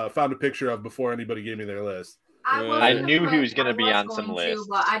found a picture of before anybody gave me their list. I knew he was going to be on some list.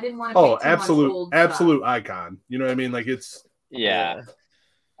 But I didn't want to. Absolute icon. You know what I mean? Like it's. Yeah.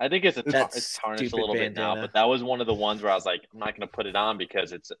 I think it's tarnished a little bit now, but that was one of the ones where I was like, I'm not going to put it on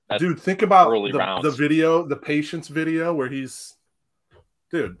because it's. Dude, think about the video, the Patience video where he's.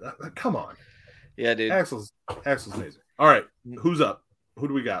 Dude, come on. Yeah, dude. Axl's amazing. All right, who's up? Who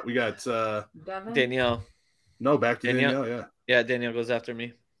do we got? We got Danielle. No, back to Danielle. Yeah. Yeah, Danielle goes after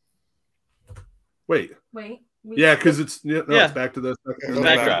me. Wait. Yeah, because it's back to this.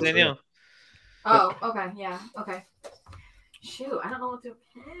 Back to Danielle. Oh, okay, yeah, okay. Shoot, I don't know what to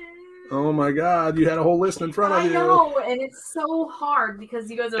pick. Oh my God, you had a whole list in front of you. I know, and it's so hard because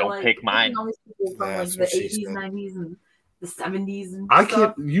you guys are don't pick mine. All these people from like the 80s, 90s, and the 70s and I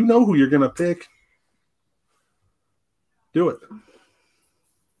can't. You know who you're gonna pick. Do it.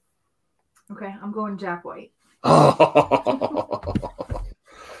 Okay, I'm going Jack White. Oh.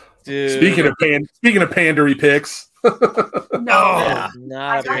 Dude. Speaking of pandery picks. No,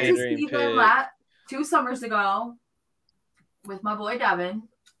 not a pandering pick. 2 summers ago with my boy Devin.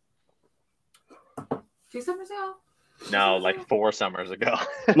 2 summers ago? No, like 4 summers ago.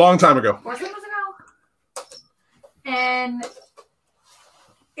 Long time ago. 4 summers ago. And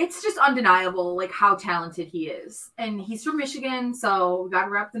it's just undeniable, like, how talented he is. And he's from Michigan, so we got to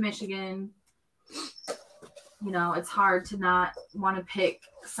rep the Michigan. You know, it's hard to not want to pick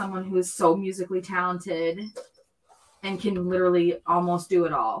someone who is so musically talented and can literally almost do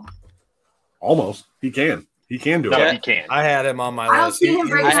it all. Almost. He can. He can do it. No, he can. I had him on my list. I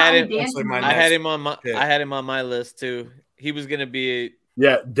had him on my list too. He was gonna be.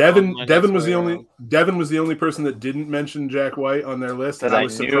 Yeah, Devin was the only person that didn't mention Jack White on their list, and I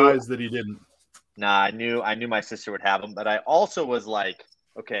was surprised that he didn't. Nah, I knew my sister would have him, but I also was like,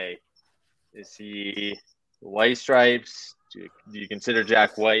 okay, is he White Stripes? Do you consider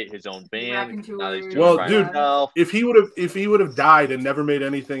Jack White his own band? Well, dude, if he would have died and never made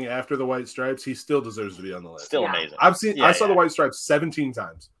anything after the White Stripes, he still deserves to be on the list. Still amazing. I saw the White Stripes 17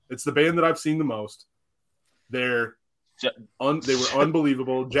 times. It's the band that I've seen the most. They were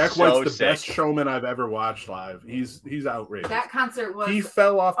unbelievable. Jack White's the best showman I've ever watched live. He's outrageous. That concert was he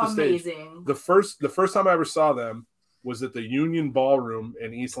fell off the amazing. Stage. The first time I ever saw them was at the Union Ballroom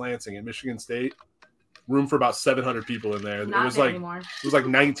in East Lansing at Michigan State. Room for about 700 people in there. It was like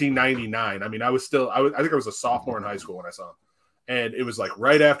 1999. I mean, I think I was a sophomore in high school when I saw him. And it was like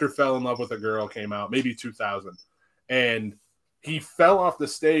right after Fell in Love with a Girl came out, maybe 2000. And he fell off the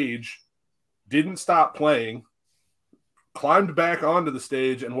stage, didn't stop playing, climbed back onto the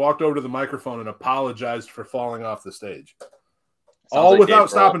stage and walked over to the microphone and apologized for falling off the stage. All without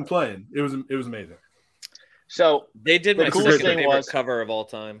stopping playing. It was amazing. So they did my second favorite cover of all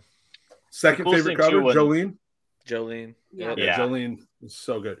time. Second favorite cover, Jolene. Yeah, Jolene is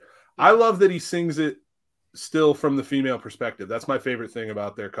so good. I love that he sings it still from the female perspective. That's my favorite thing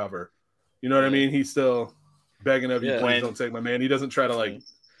about their cover. You know what I mean? He's still begging of you, please don't take my man. He doesn't try to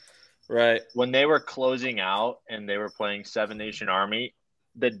Right. When they were closing out and they were playing Seven Nation Army,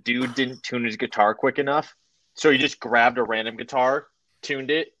 the dude didn't tune his guitar quick enough. So he just grabbed a random guitar,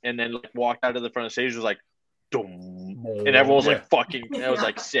 tuned it, and then walked out of the front of the stage. Was like, dum, and everyone was like, fucking, that was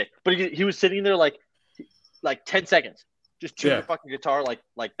like sick. But he was sitting there like 10 seconds, just tuned the fucking guitar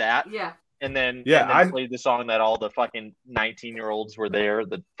like that. Yeah. And then I played the song that all the fucking 19-year-olds were there,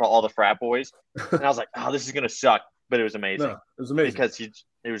 for all the frat boys. And I was like, oh, this is gonna suck. But it was amazing. No, it was amazing because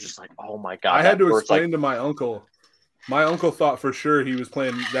it was just like, oh my god. I had to explain to my uncle. My uncle thought for sure he was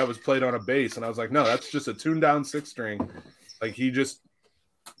playing that was played on a bass, and I was like, no, that's just a tuned down 6-string. Like he just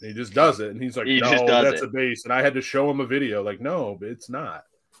does it, and he's like, no, that's a bass. And I had to show him a video. Like, no, it's not.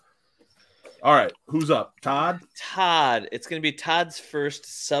 All right, who's up? Todd. It's gonna be Todd's first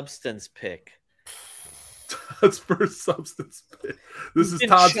substance pick. Todd's first substance pick. This is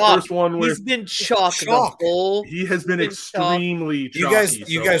Todd's first one where he's been chalk the whole. He has been extremely chalky.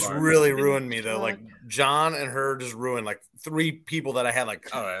 You guys really ruined me though. Like John and her just ruined like 3 people that I had.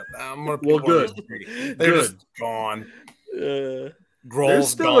 Like, all right, I'm gonna. Well, good. They're just gone. There's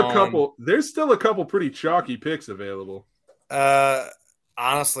still a couple pretty chalky picks available.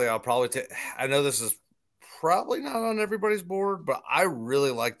 Honestly, I'll probably take. I know this is probably not on everybody's board, but I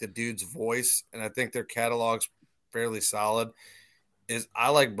really like the dude's voice, and I think their catalog's fairly solid. I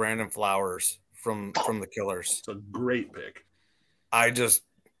like Brandon Flowers from the Killers. It's a great pick. I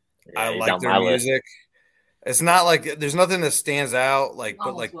like their music. It's not like there's nothing that stands out but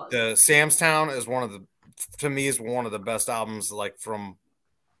the Samstown is one of the best albums from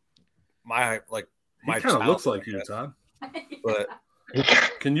my my kind of looks like you, Todd. But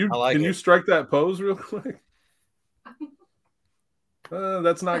can you strike that pose real quick?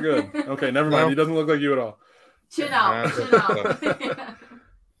 That's not good. Okay, never mind. He doesn't look like you at all. Chin out.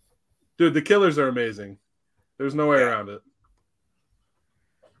 Dude, the Killers are amazing. There's no way around it.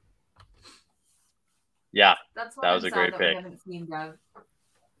 Yeah, that was a great pick.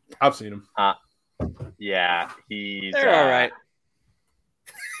 I've seen him. Yeah, they're all right.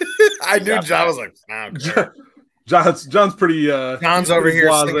 I knew John was like, John's pretty. John's over here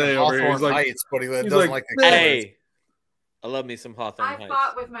singing Hawthorne Heights, but he doesn't like the Killers. Hey, I love me some Hawthorne Heights. I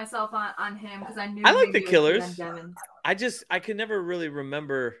fought with myself on him because I knew I like the Killers. I could never really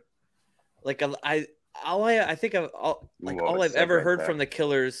remember Like I think all I've ever heard from the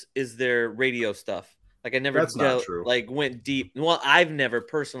Killers is their radio stuff. Like I never went deep. Well, I've never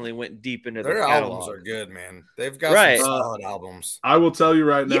personally went deep into their albums are good, man. They've got some solid albums. I will tell you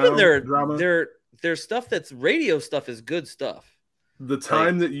right now, even their stuff that's radio stuff is good stuff. The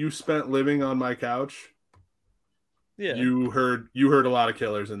time that you spent living on my couch, you heard a lot of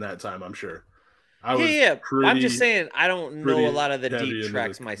Killers in that time, I'm sure. I'm just saying I don't know a lot of the deep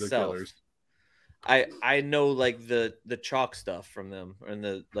tracks myself. I know like the chalk stuff from them and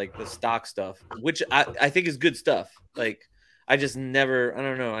the stock stuff, which I think is good stuff. Like I never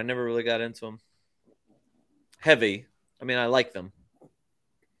really got into them. Heavy. I mean, I like them.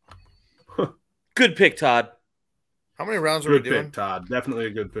 Good pick, Todd. How many rounds are we doing? Good pick, Todd. Definitely a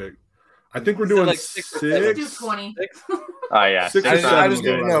good pick. I think we're doing 6. Let's do 20. Oh, yeah. 6 I just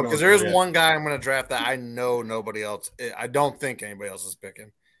didn't know because there is one guy I'm going to draft that I know nobody else. I don't think anybody else is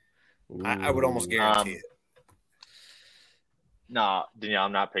picking. I would almost guarantee it. No, Danielle,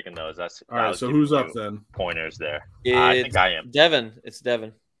 I'm not picking those. All right, so who's up then? Pointers there. I think I am. Devin. It's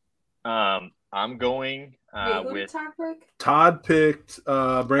Devin. I'm going with Todd picked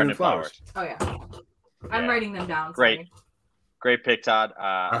Brandon Flowers. Oh yeah. I'm writing them down. Sorry. Great pick, Todd.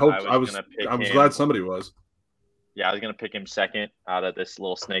 I was glad somebody was. Yeah, I was gonna pick him second out of this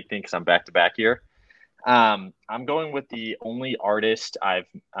little snake thing because I'm back to back here. I'm going with the only artist I've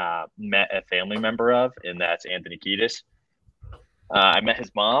met a family member of, and that's Anthony Kiedis. I met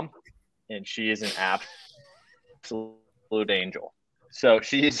his mom, and she is an absolute angel. So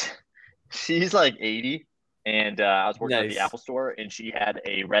she's like 80, and I was working at the Apple store, and she had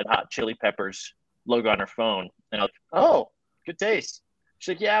a Red Hot Chili Peppers logo on her phone, and I was like, "Oh, good taste."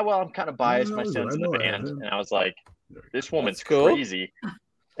 She's like, "Yeah, well, I'm kind of biased. My son's in the band," and I was like, "This woman's crazy."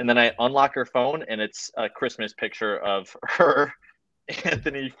 And then I unlock her phone, and it's a Christmas picture of her,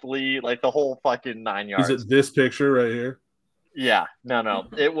 Anthony Flea, like the whole fucking 9 yards. Is it this picture right here? Yeah, no.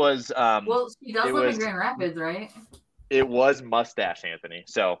 It was. Well, she does live in Grand Rapids, right? It was Mustache Anthony.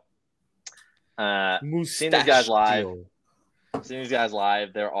 So, seeing these guys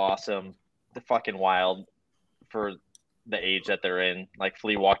live, they're awesome. They're fucking wild for the age that they're in. Like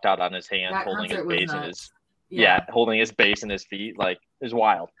Flea walked out on his hands, holding his bass in his. Yeah, holding his bass in his feet, like, is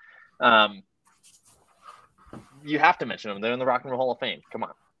wild. You have to mention them. They're in the Rock and Roll Hall of Fame. Come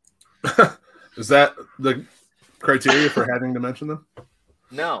on. Is that the criteria for having to mention them?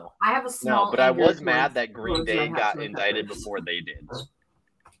 No. I have a small. No, but I was mad that Green Day got indicted before they did.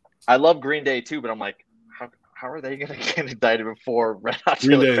 I love Green Day too, but I'm like, how are they going to get indicted before Red Hot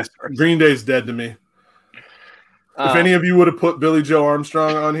Chili Peppers? Green Day's dead to me. If any of you would have put Billy Joe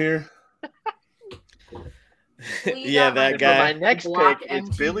Armstrong on here. Yeah, that guy. For my next pick,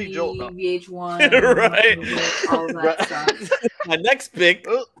 it's Billy Joel. VH1, right. All that stuff. My next pick,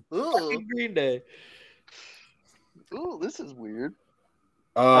 Green Day. Ooh, this is weird.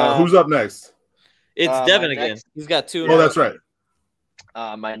 Who's up next? It's Devin again. He's got 2. Oh, that's right.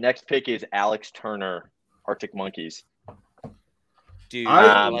 My next pick is Alex Turner, Arctic Monkeys. Dude,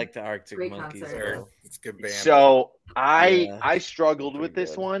 I like the Arctic Monkeys. It's a good band. So I struggled with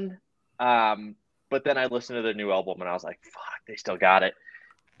this one. But then I listened to their new album and I was like, fuck, they still got it.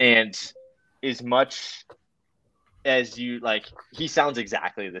 And as much as he sounds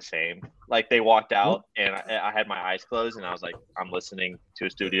exactly the same. Like they walked out and I had my eyes closed and I was like, I'm listening to a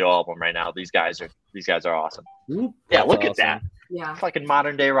studio album right now. These guys are awesome. Yeah, look at that. Yeah. Fucking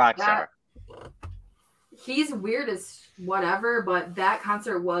modern day rock star. He's weird as whatever, but that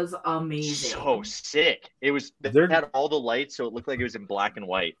concert was amazing. So sick. It was, they had all the lights, so it looked like it was in black and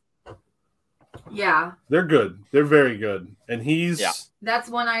white. Yeah. They're good. They're very good. And that's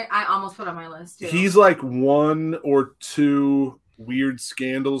one I almost put on my list too. He's like 1 or 2 weird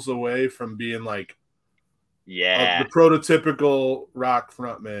scandals away from being like the prototypical rock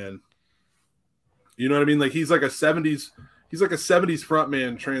frontman. You know what I mean? Like he's like a 70s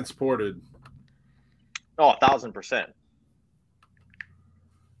frontman transported. Oh, 1,000%.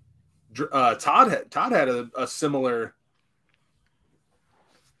 Todd had a similar,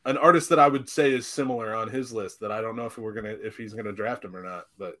 an artist that I would say is similar on his list that I don't know if he's gonna draft him or not,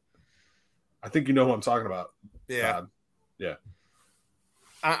 but I think you know who I'm talking about. Yeah. Todd. Yeah.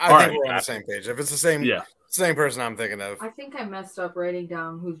 I think we're on the same page. If it's the same person I'm thinking of. I think I messed up writing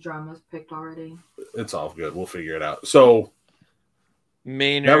down whose drum was picked already. It's all good. We'll figure it out. So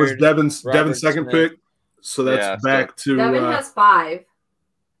Maynard, that was Devin's second pick. So that's back to Devin has 5.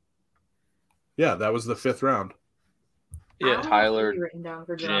 Yeah, that was the 5th round. Yeah, Tyler,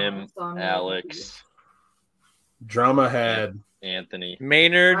 Jim, Alex. Drama had Anthony,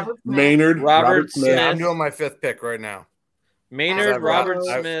 Maynard, Robert Smith. I'm doing my 5th pick right now. Maynard, Robert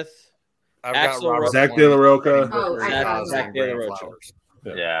Smith, I've got Robert Zach De La Rocha. Oh, Zach De La Rocha.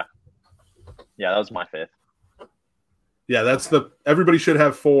 Yeah, that was my 5th. Yeah, everybody should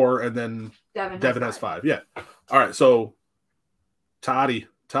have 4, and then Devin has 5. Yeah. All right, so Toddy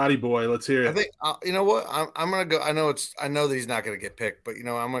boy, let's hear it. I think you know what I'm gonna go. I know that he's not gonna get picked, but I'm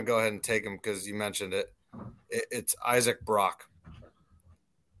gonna go ahead and take him because you mentioned it. It's Isaac Brock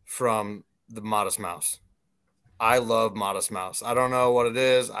from the Modest Mouse. I love Modest Mouse. I don't know what it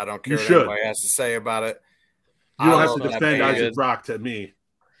is. I don't care what anybody has to say about it. You don't have to defend Isaac Brock to me.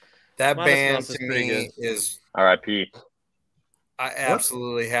 That band to me is R.I.P. I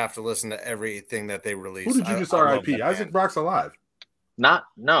absolutely have to listen to everything that they release. Who did you just R.I.P.? Isaac Brock's alive. They're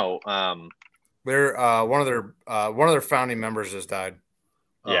one of their founding members just died.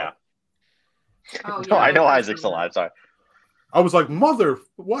 Yeah. Oh, no, I know Isaac's alive. Sorry. I was like,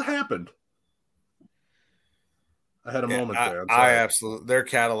 what happened? I had a moment there. I absolutely their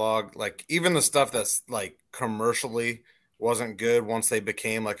catalog, like even the stuff that's like commercially wasn't good once they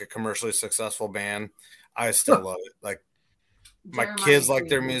became like a commercially successful band, I still love it. Like my kids like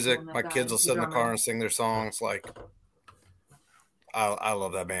their music. My kids will sit in the car and sing their songs. Like I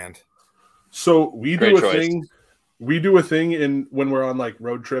love that band. So we do a thing. We do a thing when we're on like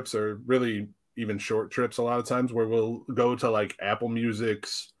road trips or really even short trips a lot of times where we'll go to like Apple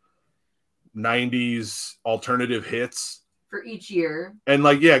Music's 90s alternative hits for each year. And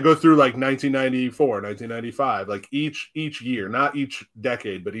like, go through like 1994, 1995, like each year, not each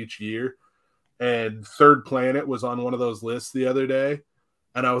decade, but each year. And Third Planet was on one of those lists the other day.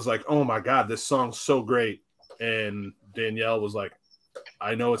 And I was like, oh my God, this song's so great. And Danielle was like,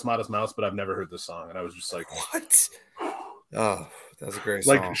 I know it's Modest Mouse, but I've never heard this song. And I was just like, what? Oh, that's a great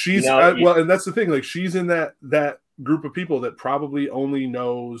song. Like she's and that's the thing. Like she's in that group of people that probably only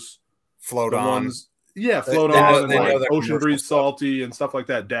knows Float On. Ones, Float On, and like Ocean Breeze Salty and stuff like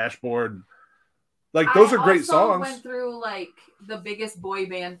that. Dashboard. Like those are great songs. I went through like the biggest boy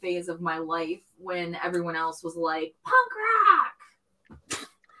band phase of my life when everyone else was like punk rock.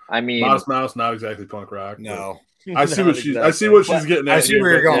 I mean, Modest Mouse, not exactly punk rock. No. I see what she's getting at. I see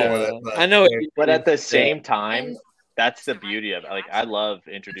where you're going with it. I know, but at the same time, that's the beauty of it. Like, I love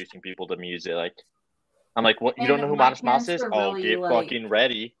introducing people to music. Like, I'm like, what? You don't know who Modest Mouse is? Oh, get fucking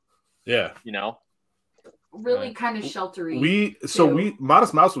ready. Yeah. Really kind of sheltery.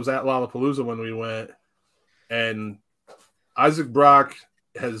 Modest Mouse was at Lollapalooza when we went, and Isaac Brock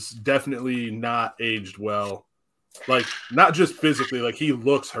has definitely not aged well. Like, not just physically, like he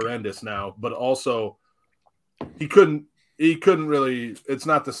looks horrendous now, but also he couldn't really, it's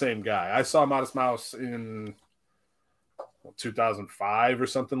not the same guy. I saw Modest Mouse in 2005 or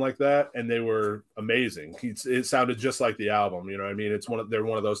something like that, and they were amazing. It sounded just like the album, you know what I mean? They're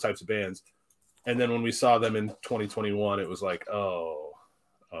one of those types of bands. And then when we saw them in 2021, it was like, oh,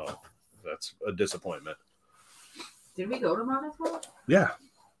 that's a disappointment. Did we go to Modest Mouse? Yeah.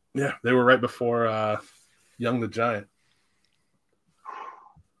 They were right before Young the Giant.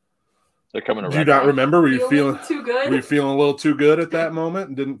 They're coming around. Do you not remember? Were you feeling too good? Were you feeling a little too good at that moment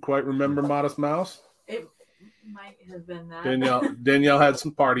and didn't quite remember Modest Mouse? It might have been that. Danielle had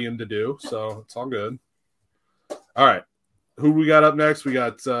some partying to do, so it's all good. All right. Who we got up next? We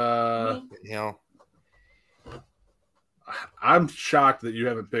got I'm shocked that you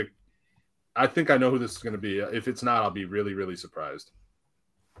haven't picked. I think I know who this is going to be. If it's not, I'll be really, really surprised.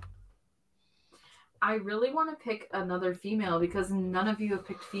 I really want to pick another female because none of you have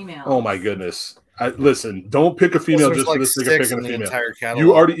picked females. Oh my goodness! Listen, don't pick a female just for the sake of picking a female.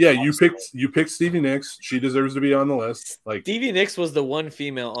 You already, you picked Stevie Nicks. She deserves to be on the list. Like Stevie Nicks was the one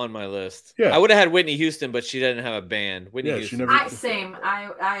female on my list. Yeah, I would have had Whitney Houston, but she didn't have a band. Whitney Houston. She never. Same.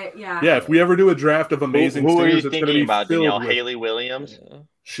 Yeah, if we ever do a draft of amazing who singers, are you thinking about? Danielle Haley Williams.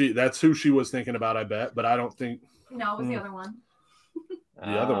 Yeah. That's who she was thinking about. I bet, but I don't think. No, it was the other one.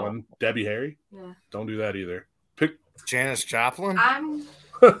 The other one, Debbie Harry. Yeah. Don't do that either. Pick Janis Joplin.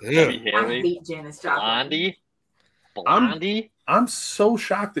 Debbie I hate Janis Joplin. Blondie. I'm so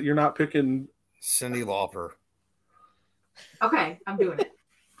shocked that you're not picking Cyndi Lauper. Okay, I'm doing it.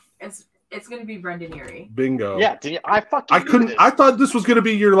 It's going to be Brendan Urie. Bingo. Yeah, I couldn't. This. I thought this was going to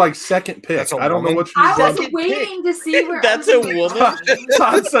be your like second pick. I don't know what she's I was waiting to see where that's a woman.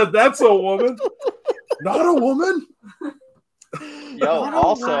 Todd said that's a woman. Not a woman. Yo,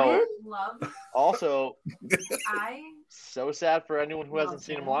 also, so sad for anyone who hasn't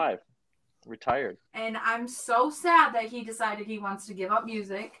seen him live. Retired. And I'm so sad that he decided he wants to give up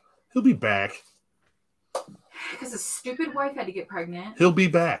music. He'll be back. Because his stupid wife had to get pregnant. He'll be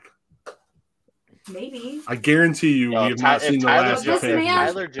back. Maybe. I guarantee you, we have not seen the last of him.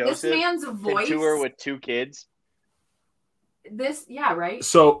 Tyler Joseph this man's voice. Tour with 2 kids. Right?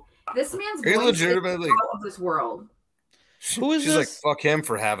 So This man's voice legitimately is out of this world. Who is She's this? like, fuck him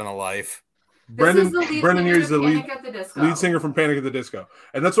for having a life. Brendan Urie is the lead singer from Panic at the Disco.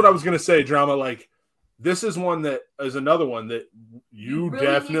 And that's what I was going to say, Drama. Like, this is one that is another one that you really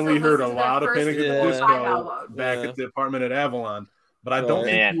definitely heard a lot of Panic at the Disco back at the apartment at Avalon. But I don't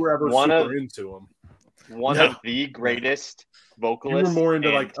think you were ever super into them. One of the greatest vocalists. You were more into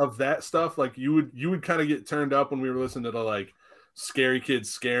like of that stuff. Like you would kind of get turned up when we were listening to the like Scary Kids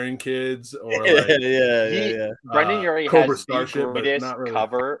Scaring Kids or like Brendan Urie has Starship, the greatest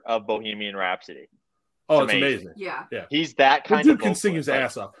cover of Bohemian Rhapsody. Oh, it's amazing. Yeah. He's that kind of dude can sing his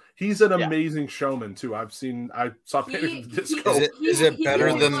ass off. He's an amazing showman too. I saw Panic at the Disco. Is it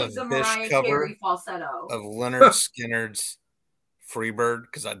better than the Fish cover of Leonard Skinner's Freebird?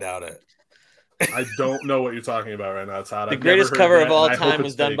 Because I doubt it. I don't know what you're talking about right now, Todd. The greatest cover of all time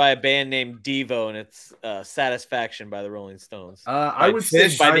was done by a band named Devo, and it's "Satisfaction" by the Rolling Stones. I would say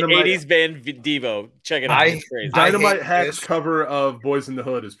by the '80s band Devo. Check it out. It's crazy. Dynamite Hat's cover of "Boys in the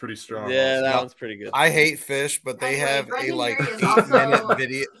Hood" is pretty strong. Yeah, that one's pretty good. I hate Fish, but they have a like 8-minute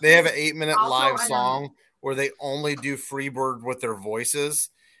video. They have an 8-minute live song where they only do Freebird with their voices,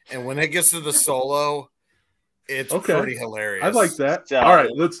 and when it gets to the solo, it's pretty hilarious. I like that. So, all right,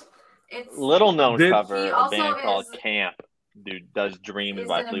 let's. It's little known cover a band called Camp. Dude does Dreams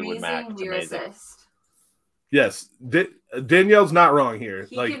by Fleetwood Mac. It's amazing. Yes, Danielle's not wrong here.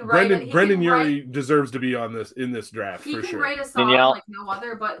 Like Brendan Urie deserves to be on this in this draft for sure. He can write a song like no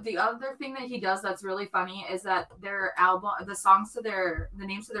other. But the other thing that he does that's really funny is that their album, the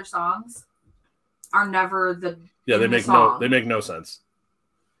names of their songs, are never the they make no sense.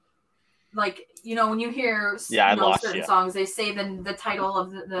 Like, you know, when you hear certain songs, they say the title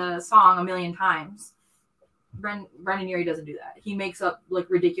of the song a million times. Brendan Urie doesn't do that. He makes up like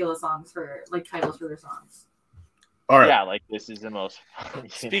ridiculous songs for like titles for their songs. All right. Yeah, like this is the most.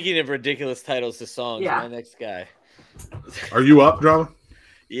 Speaking of ridiculous titles to songs, my next guy. Are you up, Drama?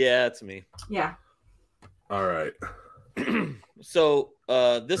 Yeah, it's me. Yeah. All right. So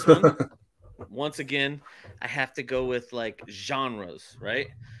this one, once again, I have to go with like genres, right?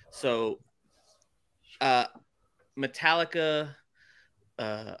 So, Metallica,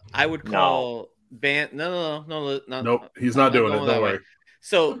 I would call band. No. Nope, he's not doing it. Don't worry.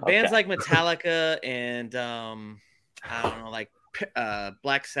 So bands like Metallica and I don't know, like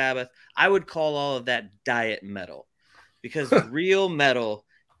Black Sabbath, I would call all of that diet metal, because real metal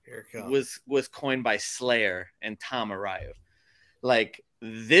was coined by Slayer and Tom Araya. Like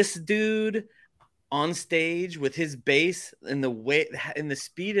this dude on stage with his bass and the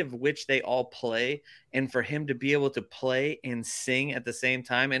speed of which they all play, and for him to be able to play and sing at the same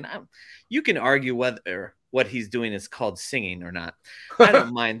time. And you can argue whether what he's doing is called singing or not. I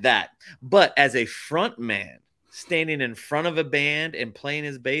don't mind that. But as a front man standing in front of a band and playing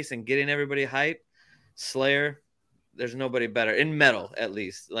his bass and getting everybody hyped, Slayer, there's nobody better in metal, at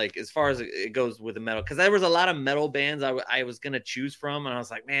least. Like as far as it goes with the metal, because there was a lot of metal bands I was going to choose from. And I was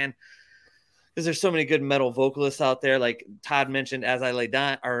like, man, because there's so many good metal vocalists out there. Like Todd mentioned, As I Lay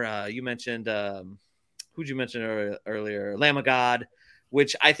Down, or you mentioned, who'd you mention earlier? Lamb of God,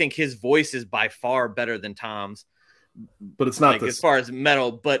 which I think his voice is by far better than Tom's. But it's not like, as far as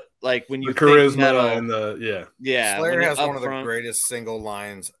metal. But like when you the charisma think metal, and the Slayer has one of the greatest single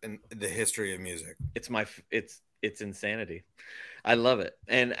lines in the history of music. It's insanity. I love it.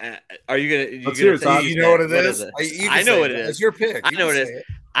 And are you gonna? Let's hear it. You know what it is? I know what it is. It's your pick. I know what it is.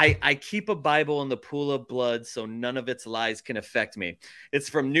 I keep a Bible in the pool of blood so none of its lies can affect me. It's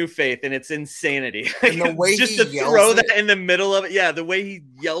from New Faith, and it's insanity. And the way just to throw that in the middle of it, the way he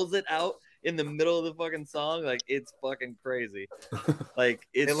yells it out in the middle of the fucking song, like it's fucking crazy. Like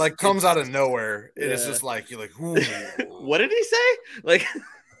it like comes out of nowhere. It's just like you're like, ooh. What did he say? Like,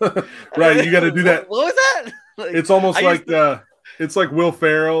 right? You got to do that. What was that? Like, it's almost like it's like Will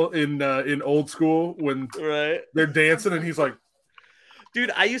Ferrell in Old School when they're dancing and he's like.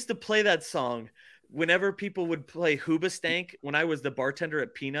 Dude, I used to play that song whenever people would play Hoobastank when I was the bartender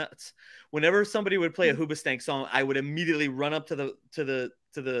at Peanuts. Whenever somebody would play a Hoobastank song, I would immediately run up to the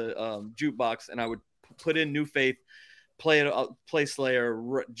jukebox and I would put in New Faith, play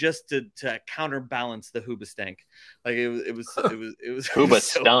Slayer just to counterbalance the Hoobastank. Like it was Hooba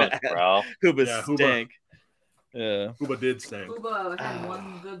so bro. Hoobastank. Yeah, Hooba did stank. Hooba had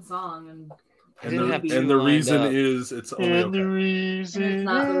one good song and the reason is it's only okay. The reason. And it's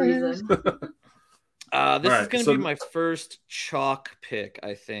not the reason. This is going to be my first chalk pick,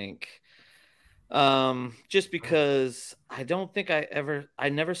 I think. Just because I don't think I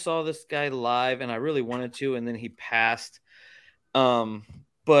never saw this guy live, and I really wanted to, and then he passed.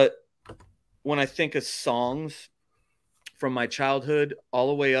 But when I think of songs from my childhood all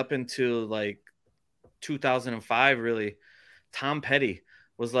the way up into like 2005, really, Tom Petty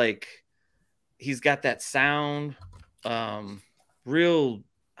was like, he's got that sound, real,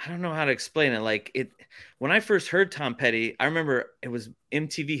 I don't know how to explain it. Like it, when I first heard Tom Petty, I remember it was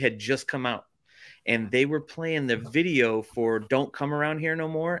MTV had just come out and they were playing the video for Don't Come Around Here No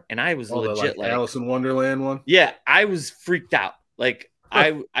More. And I was legit like Alice in Wonderland one. Yeah. I was freaked out. Like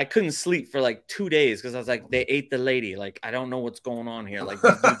I couldn't sleep for like 2 days because I was like, they ate the lady. Like, I don't know what's going on here. Like,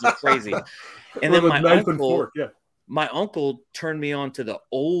 these dudes are crazy. And then my uncle turned me on to the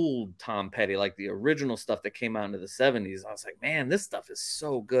old Tom Petty, like the original stuff that came out into the 70s. I was like, man, this stuff is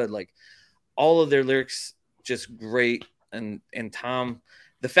so good. Like, all of their lyrics just great. And Tom,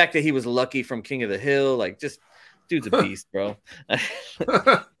 the fact that he was Lucky from King of the Hill, like, just dude's a beast, bro.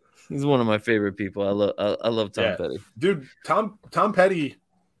 He's one of my favorite people. I love Tom Petty. Dude, Tom Petty,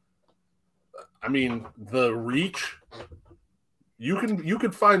 I mean, the reach, you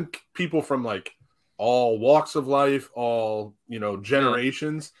could find people from like all walks of life, all,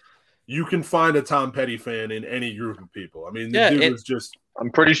 generations. Yeah. You can find a Tom Petty fan in any group of people. I mean, the dude was just, I'm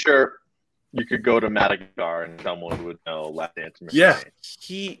pretty sure you could go to Madagascar and someone would know Last Dance. Yeah.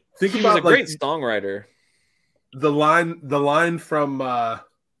 He was a great songwriter. The line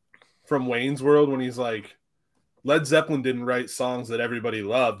from Wayne's World when he's like, Led Zeppelin didn't write songs that everybody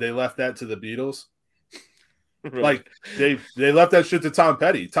loved. They left that to the Beatles. Right. Like they left that shit to Tom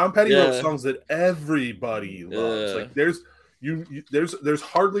Petty. Tom Petty wrote songs that everybody loves. Like there's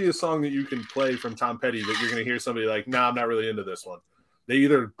hardly a song that you can play from Tom Petty that you're going to hear somebody like, nah, I'm not really into this one. They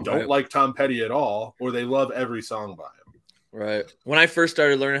either don't like Tom Petty at all or they love every song by him. Right. When I first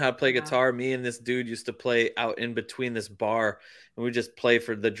started learning how to play guitar, me and this dude used to play out in between this bar, and we just play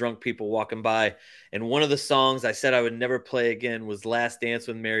for the drunk people walking by. And one of the songs I said I would never play again was Last Dance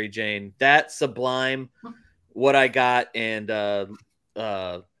with Mary Jane. That Sublime, What I Got, and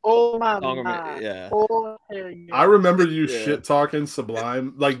Oh my God. Yeah. Oh, I remember you shit talking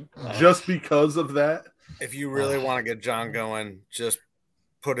Sublime, like just because of that. If you really want to get John going, just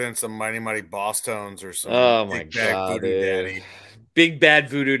put in some Mighty Mighty Boss Tones or some Big Bad Voodoo Daddy. Big Bad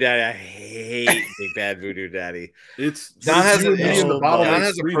Voodoo Daddy. I hate Big Bad Voodoo Daddy. John has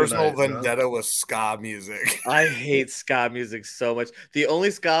a personal vendetta with ska music. I hate ska music so much. The only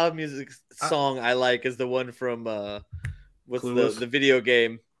ska music song I like is the one from what's the video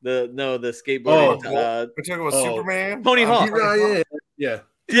game? The skateboarding. We're talking about Superman. Tony Hawk. Yeah.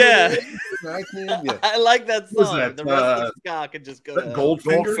 Yeah. I like that song. That? The rest of ska can just go to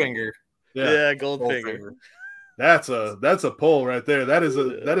Goldfinger. Yeah, Goldfinger. That's a pull right there. That is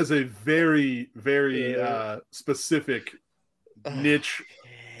a very, very specific niche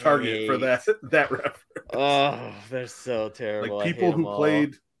target for that reference. Oh, they're so terrible. Like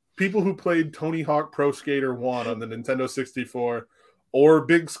people who played Tony Hawk Pro Skater 1 on the Nintendo 64 or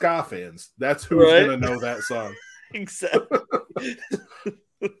big ska fans. That's who's gonna know that song. Exactly.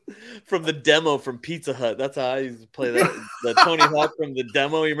 From the demo from Pizza Hut. That's how I used to play that. The Tony Hawk from the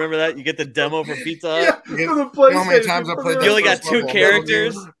demo. You remember that? You get the demo from Pizza Hut? You know how many times I played that? You only got two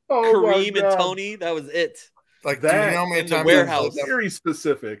characters, Kareem and Tony. That was it. Like that, you know how many times warehouse. Very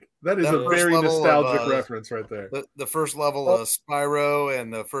specific. That is a very nostalgic reference right there. The first level of Spyro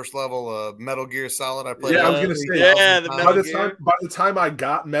and the first level of Metal Gear Solid. I played. Yeah, I was gonna say. By the time I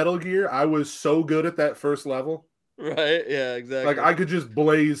got Metal Gear, I was so good at that first level. Right? Yeah, exactly. Like I could just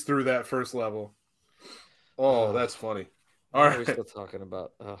blaze through that first level. Oh, that's funny. All right, what are we still talking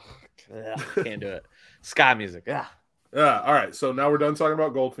about? Oh, can't do it. Ska music. Yeah. All right. So now we're done talking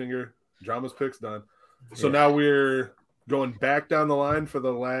about Goldfinger. Drama's picks done. So now we're going back down the line for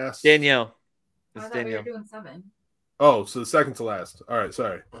the last. Danielle. I thought we were doing 7. Oh, so the second to last. All right.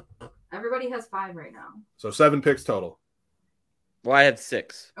 Sorry. Everybody has 5 right now. So 7 picks total. Well, I had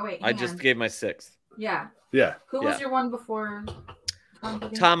 6. Oh wait. I just gave my 6th. Yeah. Yeah. Who was your one before? Tom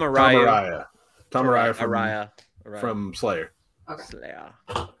Araya. Tom Araya from Slayer. Okay. Slayer.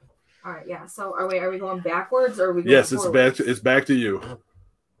 All right. Yeah. So are we going backwards or are we going Yes, forwards? it's back to you.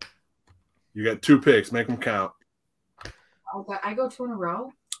 You got 2 picks. Make them count. Okay. I go 2 in a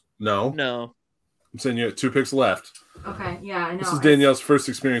row? No. I'm saying you have 2 picks left. Okay. Yeah, I know. This is Danielle's first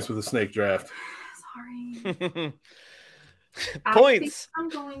experience with a snake draft. Sorry. Points. I'm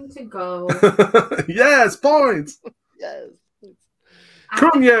going to go. Yes, points. Yes.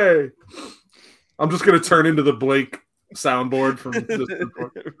 Kanye. I'm just going to turn into the Blake soundboard from this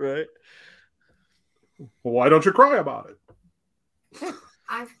report. Right. Well, why don't you cry about it?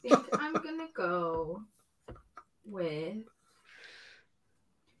 I think I'm going to go with.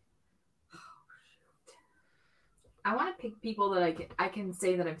 I want to pick people that I can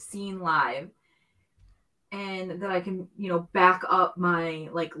say that I've seen live. and that I can, back up my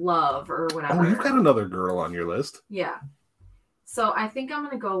like love or whatever. Oh, you've got another girl on your list. Yeah. So I think I'm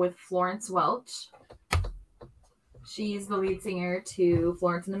gonna go with Florence Welch. She's the lead singer to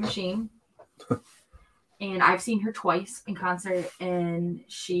Florence and the Machine. And I've seen her twice in concert, and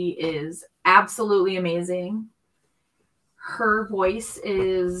she is absolutely amazing. Her voice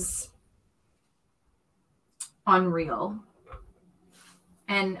is unreal.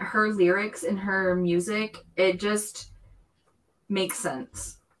 And her lyrics and her music, it just makes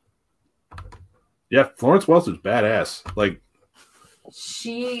sense. Yeah, Florence Welch is badass. Like,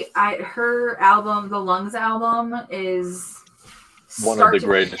 her album, the Lungs album, is one of the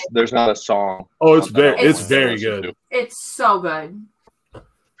greatest. There's not a song. Oh, it's very good. It's so good.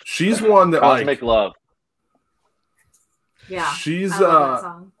 She's one that Cosmic Love. Yeah. She's I love that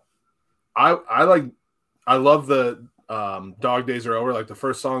song. I love the Dog Days Are Over. Like the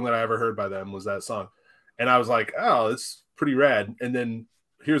first song that I ever heard by them was that song. And I was like, oh, it's pretty rad. And then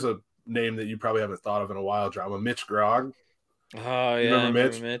here's a name that you probably haven't thought of in a while, Drama. Mitch Grog. Oh, yeah.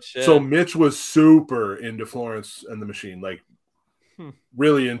 Remember Mitch? Yeah. So Mitch was super into Florence and the Machine, like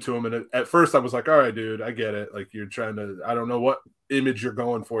really into him. And at first I was like, all right, dude, I get it. Like you're trying to, I don't know what image you're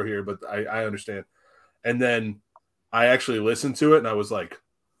going for here, but I understand. And then I actually listened to it and I was like,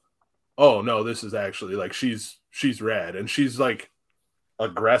 oh no, this is actually like, she's rad. And she's like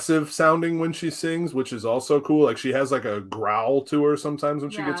aggressive sounding when she sings, which is also cool. Like she has like a growl to her sometimes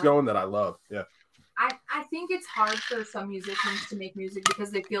when she gets going that I love. Yeah. I think it's hard for some musicians to make music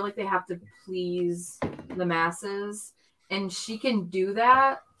because they feel like they have to please the masses. And she can do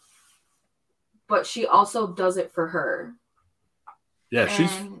that, but she also does it for her. Yeah,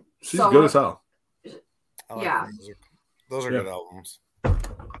 she's good as hell. Yeah. Those are good albums.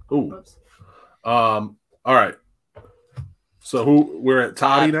 Ooh. All right. So we're at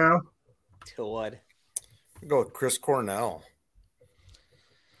Toddy now? Todd. Go with Chris Cornell.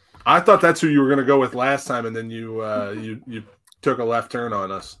 I thought that's who you were going to go with last time, and then you took a left turn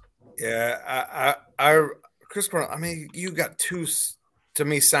on us. Yeah, I Chris Cornell. I mean, you got two to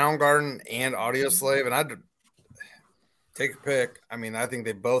me, Soundgarden and Audioslave, and I'd take a pick. I mean, I think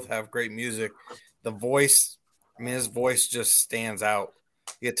they both have great music. The voice, I mean, his voice just stands out.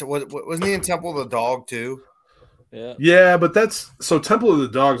 Wasn't he in Temple of the Dog too? Yeah, but Temple of the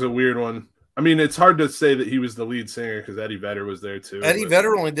Dog's a weird one. I mean, it's hard to say that he was the lead singer because Eddie Vedder was there too. Eddie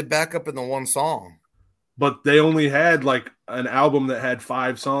Vedder only did backup in the one song. But they only had like an album that had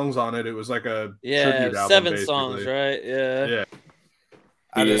 5 songs on it. It was like a tribute album, 7 basically. songs, right? Yeah.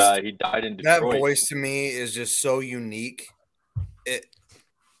 He died in Detroit. That voice to me is just so unique.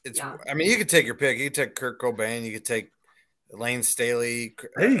 I mean, you could take your pick. You could take Kurt Cobain. You could take Lane Staley.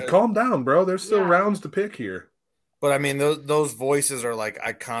 Hey, calm down, bro. There's still rounds to pick here. But I mean, those voices are like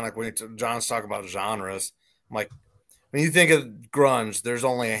iconic. When John's talking about genres, I'm like, when you think of grunge, there's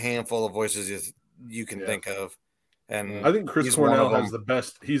only a handful of voices you can think of. And I think Chris Cornell has the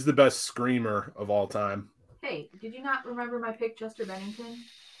best. He's the best screamer of all time. Hey, did you not remember my pick, Chester Bennington?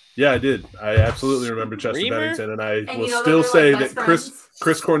 Yeah, I did. I absolutely remember Chester Bennington, and I will still say that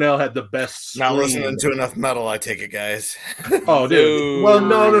Chris Cornell had the best. Not listening to enough metal, I take it, guys. Oh, dude. Well,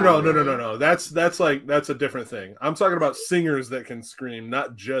 no. That's a different thing. I'm talking about singers that can scream,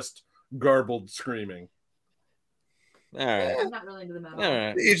 not just garbled screaming. All right. I'm not really into the metal. All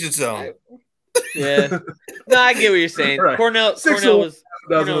right. Each its own. Yeah. No, I get what you're saying. Right. Cornell was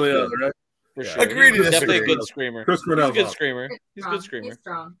the other, right? For sure. Agree to disagree. Definitely a good screamer. Chris Cornell's He's a good screamer. He's a good screamer. He's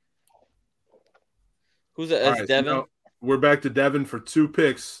strong. Who's that? Right, Devin? So we're back to Devin for 2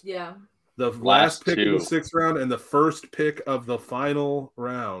 picks. Yeah. The last pick of the 6th round and the first pick of the final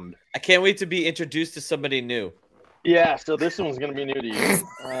round. I can't wait to be introduced to somebody new. Yeah, so this one's going to be new to you.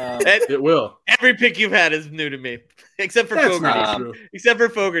 It will. Every pick you've had is new to me, except for Fogarty. Except for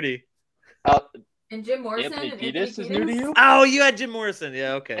Fogarty. And Jim Morrison. Anthony Kiedis is new to you? Oh, you had Jim Morrison.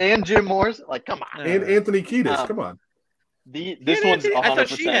 Yeah, okay. And Jim Morrison. Like, come on. And Anthony Kiedis. Come on. This one's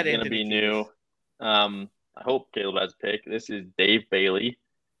 100% going to be new. I hope Caleb has a pick. This is Dave Bailey.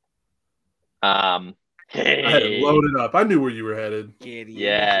 I had it loaded up. I knew where you were headed.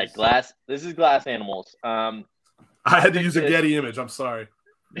 Yeah, This is Glass Animals. I had to use a Getty image. I'm sorry.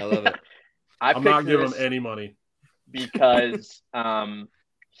 I love it. I'm not giving him any money because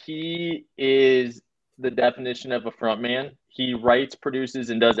he is the definition of a frontman. He writes,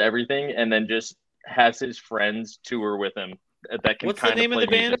 produces, and does everything, and then just has his friends tour with him. That can. What's the name of the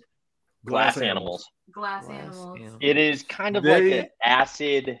band? Glass Animals. Glass Animals. It is kind of like an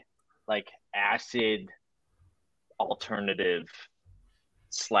acid alternative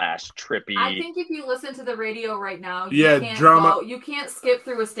trippy. I think if you listen to the radio right now, you can't skip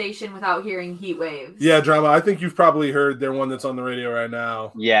through a station without hearing Heat Waves. Yeah, Drama. I think you've probably heard their one that's on the radio right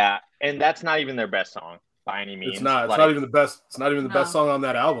now. Yeah, and that's not even their best song by any means. It's not. It's not even the best. It's not even the best song on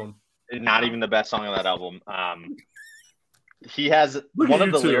that album. Not even the best song on that album. He has one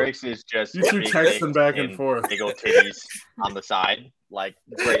of the lyrics is just you two texting back and forth. Big old titties on the side, like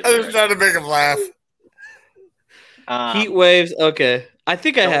great. I was trying to make him laugh. Heat Waves. Okay, I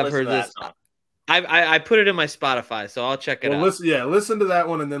think I have heard this. I put it in my Spotify, so I'll check it out. Listen to that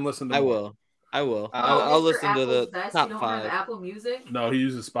one and then listen to. I will. I'll listen to the top 5. Apple Music? No, he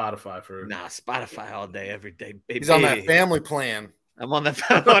uses Spotify for. Nah, Spotify all day, every day. Baby. He's on that family plan. I'm on his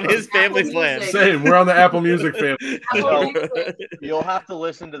family plan. Same. We're on the Apple Music family. You'll have to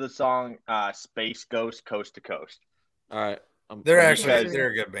listen to the song "Space Ghost Coast to Coast." All right, they're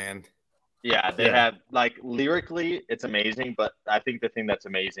a good band. Yeah, they have lyrically, it's amazing. But I think the thing that's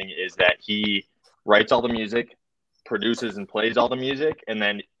amazing is that he writes all the music, produces and plays all the music, and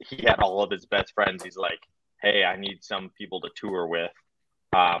then he had all of his best friends. He's like, "Hey, I need some people to tour with.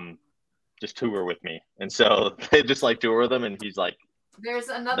 Just tour with me." And so they just tour with him, and he's like. There's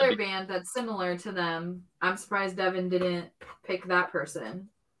another band that's similar to them. I'm surprised Devin didn't pick that person.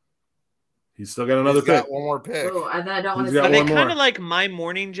 He's still got another pick. One more pick. Oh, I don't want to. Are they kind of like My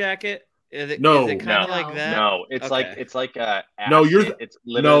Morning Jacket? Is it kind of like that? No, it's like a. No, it's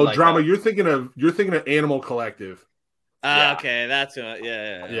literally Drama. You're thinking of Animal Collective. Okay, that's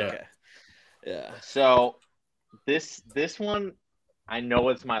yeah. Okay. Yeah. So this one, I know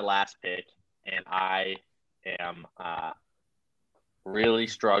it's my last pick, and I am really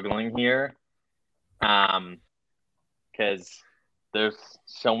struggling here, because there's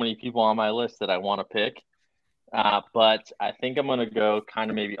so many people on my list that I want to pick, but I think I'm gonna go kind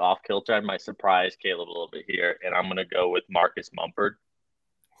of maybe off kilter. I might surprise Caleb a little bit here, and I'm gonna go with Marcus Mumford,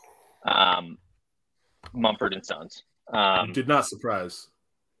 Mumford and Sons. Did not surprise.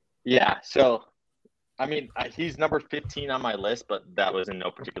 Yeah, so I mean, he's number 15 on my list, but that was in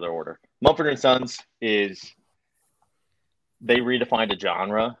no particular order. Mumford and Sons they redefined a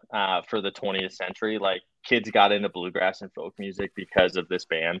genre for the 20th century. Like, kids got into bluegrass and folk music because of this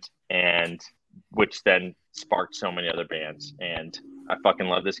band, and which then sparked so many other bands. And I fucking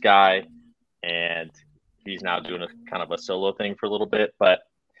love this guy, and he's now doing a kind of a solo thing for a little bit. But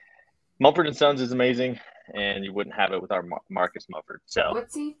Mumford and Sons is amazing, and you wouldn't have it without Marcus Mumford. So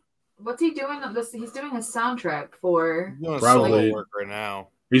what's he doing? He's doing a soundtrack for probably work right now.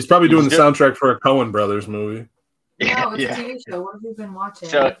 He's probably doing the soundtrack for a Coen Brothers movie. No, it's a TV show. What have you been watching?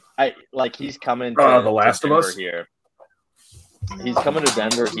 So he's coming to The Last of Us here. No. He's coming to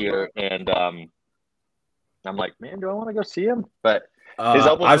Denver here, and I'm like, man, do I want to go see him? But his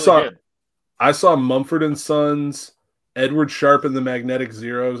album's really good. I saw Mumford and Sons, Edward Sharpe and the Magnetic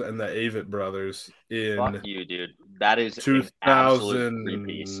Zeros, and the Avett Brothers in. Fuck you, dude. That is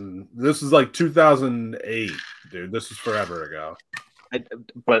 2000. This is like 2008, dude. This is forever ago.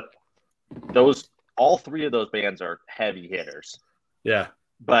 But all 3 of those bands are heavy hitters. Yeah.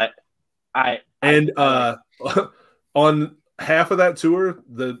 But on half of that tour,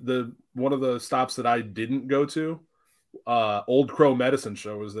 the one of the stops that I didn't go to, Old Crow Medicine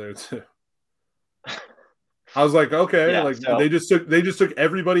Show was there too. I was like, okay, they just took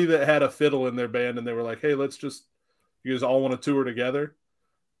everybody that had a fiddle in their band, and they were like, hey, you guys all want to tour together?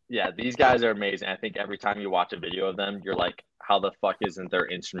 Yeah, these guys are amazing. I think every time you watch a video of them, you're like, how the fuck isn't their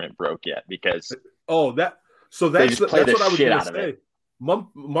instrument broke yet? Because that's what I was going to say.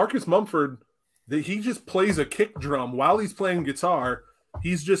 Marcus Mumford, he just plays a kick drum while he's playing guitar.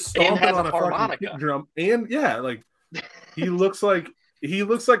 He's just stomping on a fucking kick drum, and he looks like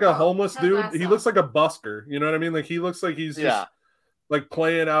a homeless dude. He looks like a busker. You know what I mean? Like, he looks like he's just like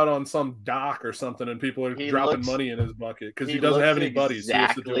playing out on some dock or something, and people are dropping money in his bucket because he doesn't have any buddies.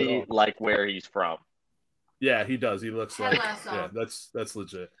 Exactly like where he's from. Yeah, he does. He looks Ted like Lasso. That's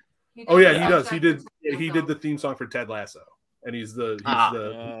legit. He does. He did the theme song for Ted Lasso, and he scores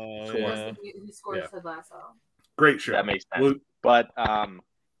Ted Lasso. Great show. That makes sense. But so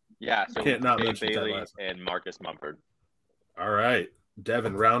can't not mention Bailey Ted Lasso and Marcus Mumford. All right,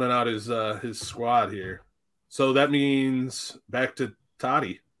 Devin rounding out his squad here. So that means back to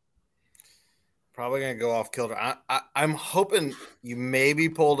Toddy. Probably gonna go off kilter. I'm hoping you maybe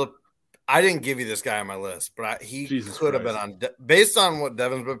pulled a. I didn't give you this guy on my list, but he could have been on. Based on what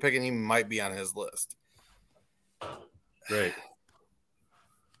Devin's been picking, he might be on his list. Great.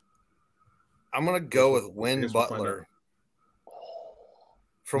 I'm gonna go with Win Butler.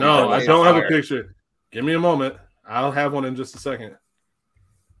 No, I don't have a picture. Give me a moment. I'll have one in just a second.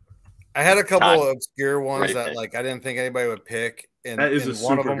 I had a couple of obscure ones that like I didn't think anybody would pick, and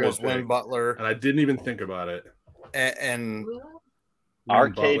one of them was Win Butler, and I didn't even think about it. And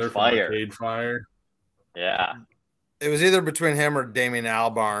Arcade Fire. Arcade Fire. Yeah. It was either between him or Damian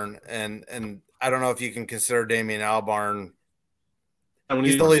Albarn, and I don't know if you can consider Damian Albarn.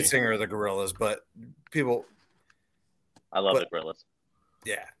 He's the lead singer of the Gorillaz, but people. I love the Gorillaz.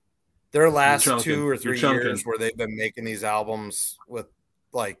 Yeah, their last 2 or 3 years where they've been making these albums with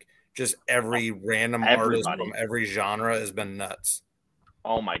like just every random artist from every genre has been nuts.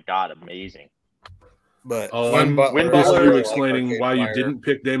 Oh my god, amazing! But Win Butler, you explaining why you didn't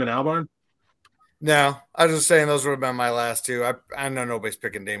pick Damon Albarn? No, I was just saying those would have been my last two. I know nobody's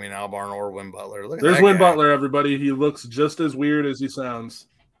picking Damian Albarn or Win Butler. There's Win Butler, everybody. He looks just as weird as he sounds.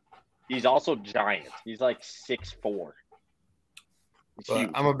 He's also giant. He's like 6'4".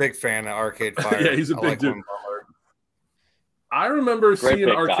 I'm a big fan of Arcade Fire. Yeah, he's a big dude. I remember seeing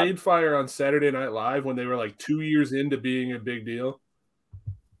Arcade Fire on Saturday Night Live when they were like 2 years into being a big deal.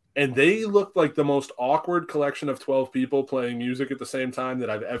 And they looked like the most awkward collection of 12 people playing music at the same time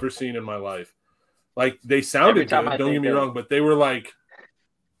that I've ever seen in my life. Like, they sounded good, don't get me wrong, but they were like,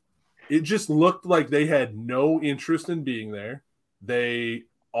 it just looked like they had no interest in being there. They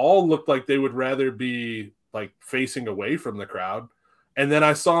all looked like they would rather be like facing away from the crowd. And then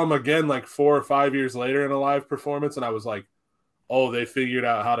I saw them again like 4 or 5 years later in a live performance, and I was like, oh, they figured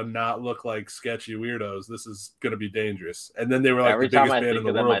out how to not look like sketchy weirdos. This is going to be dangerous. And then they were like the biggest band in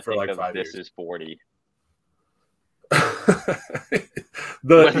the world for like 5 years. This is 40.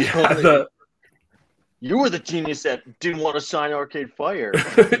 You were the genius that didn't want to sign Arcade Fire.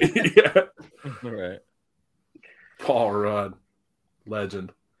 Yeah. All right. Paul Rudd.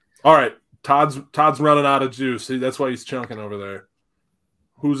 Legend. All right. Todd's running out of juice. See, that's why he's chunking over there.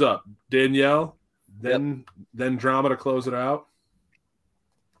 Who's up? Danielle? Then Drama to close it out?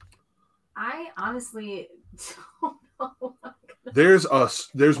 I honestly don't know.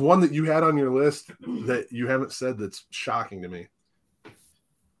 There's one that you had on your list that you haven't said that's shocking to me.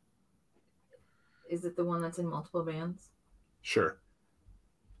 Is it the one that's in multiple bands? Sure.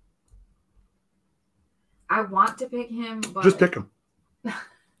 I want to pick him, but just pick him.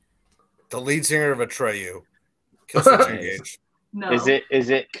 The lead singer of Atreyu. No. Is it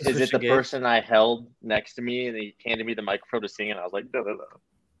the person I held next to me and he handed me the microphone to sing and I was like, no.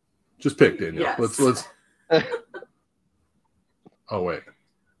 Just pick Daniel. Yes. Let's. Oh wait,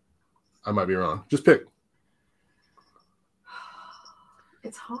 I might be wrong. Just pick.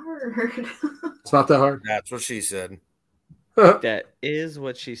 It's hard. It's not that hard. That's what she said. That is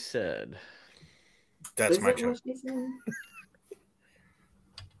what she said. That's my choice.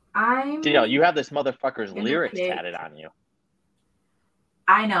 Danielle, you have this motherfucker's lyrics tatted on you.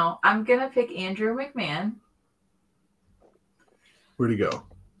 I know. I'm gonna pick Andrew McMahon. Where'd he go?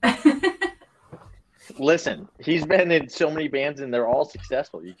 Listen, he's been in so many bands and they're all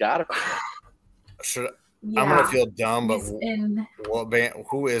successful. You gotta. I'm gonna feel dumb, but what band?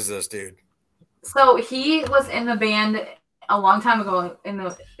 Who is this dude? So he was in the band a long time ago.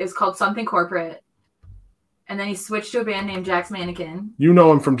 It's called Something Corporate, and then he switched to a band named Jack's Mannequin. You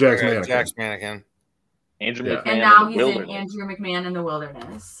know him from Jack's Mannequin. Jack's Mannequin. Andrew McMahon. And now he's in Andrew McMahon in the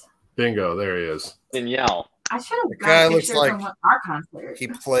Wilderness. Bingo! There he is. Danielle. I should have. The guy looks like from our concert. He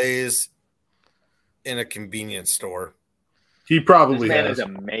plays in a convenience store. He probably this man has. Is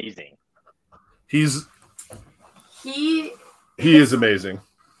amazing. He is amazing.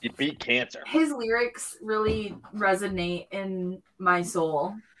 He beat cancer. His lyrics really resonate in my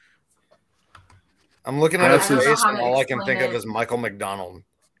soul. I'm looking at his face, and all I can think of is Michael McDonald.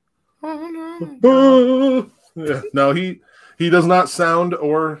 Yeah. No, he does not sound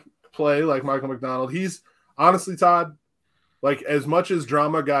or play like Michael McDonald. He's honestly, Todd, like as much as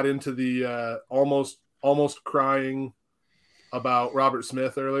Drama got into the almost crying about Robert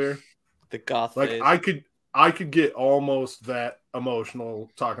Smith earlier. The goth like phase. I could get almost that emotional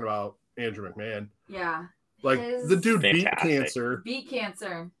talking about Andrew McMahon. Yeah. Like the dude beat cancer.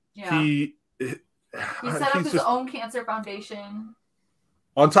 Yeah. He set up his own cancer foundation.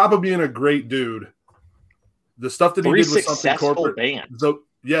 On top of being a great dude, the stuff that he did with Something Corporate,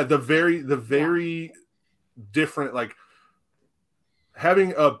 the very different, like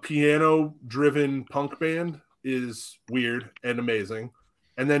having a piano-driven punk band is weird and amazing.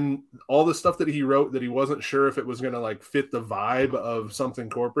 And then all the stuff that he wrote that he wasn't sure if it was going to like fit the vibe of Something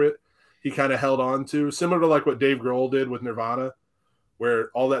Corporate, he kind of held on to, similar to like what Dave Grohl did with Nirvana, where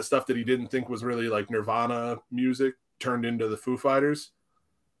all that stuff that he didn't think was really like Nirvana music turned into the Foo Fighters.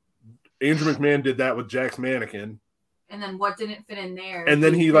 Andrew McMahon did that with Jack's Mannequin. And then what didn't fit in there? And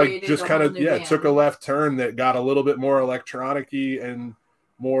then he like just kind of took a left turn that got a little bit more electronic-y and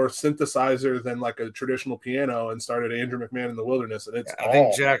more synthesizer than like a traditional piano and started Andrew McMahon in the Wilderness. And it's I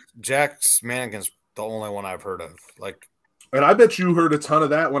think Jack's Mannequin's the only one I've heard of. Like, and I bet you heard a ton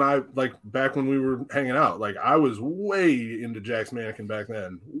of that back when we were hanging out. Like I was way into Jack's Mannequin back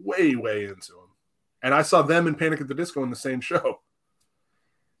then, way into him. And I saw them in Panic at the Disco in the same show,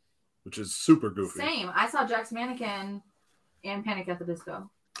 which is super goofy. Same. I saw Jack's Mannequin and Panic at the Disco.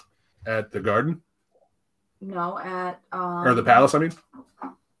 At the Garden? No, at or the Palace, I mean.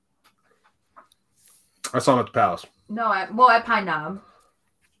 I saw him at the Palace. No, at Pine Knob.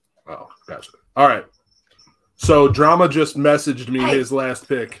 Oh, gotcha. All right. So Drama just messaged me his last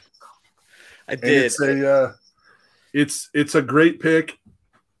pick. I did. It's a great pick.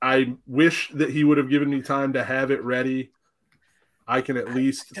 I wish that he would have given me time to have it ready. I can at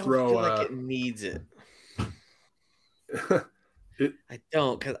least throw. Feel like it needs it. I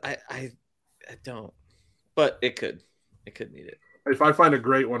don't, because I don't. But it could need it. If I find a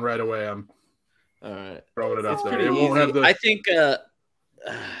great one right away, I'm all right throwing it up there. It won't have the. I think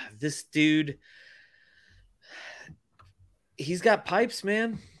this dude, he's got pipes,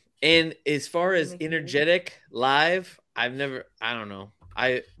 man. And as far as energetic live, I've never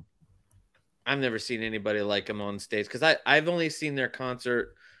seen anybody like him on stage, because I've only seen their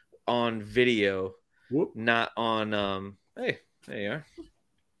concert on video, not on hey, there you are.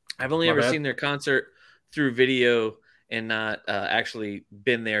 I've only ever seen their concert through video and not actually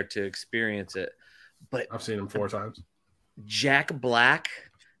been there to experience it. But I've seen him 4 times. Jack Black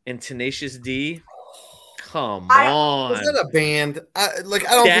and Tenacious D. Come on. Is that a band? I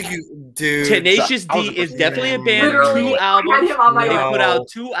don't think you do. Tenacious D is definitely a band. Literally, 2 albums. They no. put out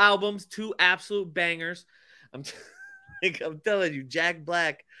 2 albums, 2 absolute bangers. I'm telling you, Jack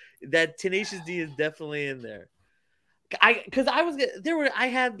Black, that Tenacious D is definitely in there. I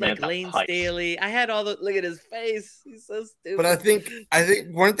had like Lane Staley. I had all the look at his face. He's so stupid. But I think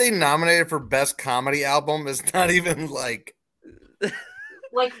weren't they nominated for best comedy album? It's not even like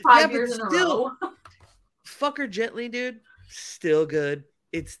 5 years in a row. Fuck Her Gently, dude. Still good.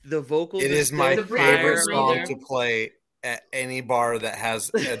 It's the vocals. It is my favorite song to play at any bar that has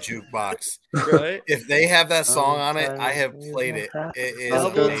a jukebox. Right? If they have that song on it, I have played it. It is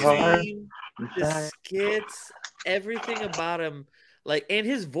amazing. The skits, everything about him, like, and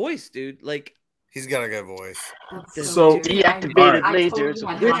his voice, dude. Like, he's got a good voice. So deactivated lasers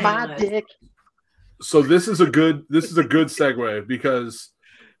with my dick. So this is a good segue, because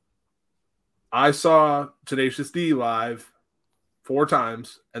I saw Tenacious D live 4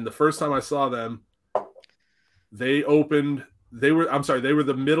 times, and the first time I saw them, they were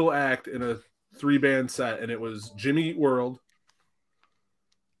the middle act in a 3-band set, and it was Jimmy Eat World,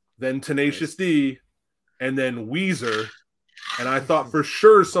 then Tenacious D, and then Weezer. And I thought for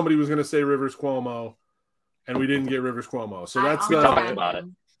sure somebody was going to say Rivers Cuomo, and we didn't get Rivers Cuomo. So that's the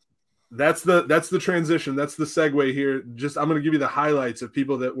transition. That's the segue here. I'm going to give you the highlights of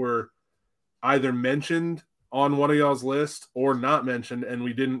people that were either mentioned on one of y'all's list or not mentioned, and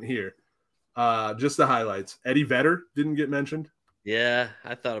we didn't hear. Just the highlights. Eddie Vedder didn't get mentioned. Yeah,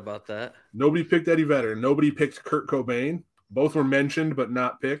 I thought about that. Nobody picked Eddie Vedder. Nobody picked Kurt Cobain. Both were mentioned but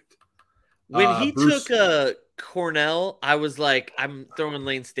not picked. When he took Cornell, I was like, I'm throwing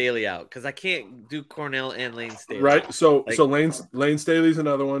Lane Staley out, because I can't do Cornell and Lane Staley. Right. So Lane Staley's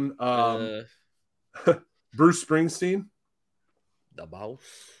another one. Bruce Springsteen. The Boss.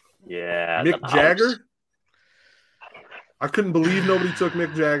 Yeah. Mick Jagger. I couldn't believe nobody took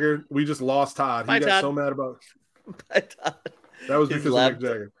Mick Jagger. We just lost Todd. He got so mad about it. That was because of Mick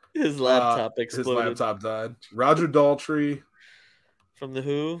Jagger. His laptop exploded. His laptop died. Roger Daltrey. From The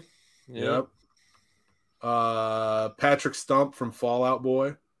Who. Yep. Patrick Stump from Fall Out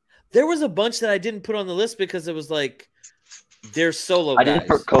Boy. There was a bunch that I didn't put on the list because it was like they're solo guys. I didn't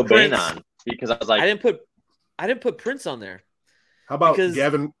put Cobain on because I was like, I didn't put Prince on there. How about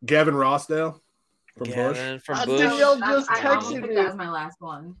Gavin Rossdale from Bush? From Bush. Just texted me. That was my last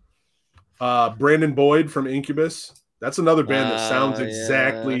one. Brandon Boyd from Incubus. That's another band that sounds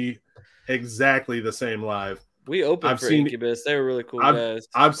exactly the same live. We opened for Incubus. They were really cool guys.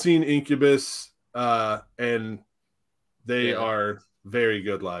 I've seen Incubus, and they are very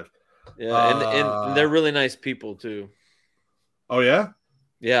good live. Yeah, and they're really nice people too. Oh yeah?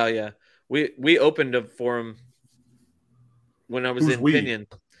 Yeah. We opened up for them when I was in Pinion.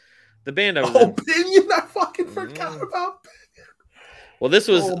 The band I was in. Pinion! I fucking forgot about Pinion. Well, this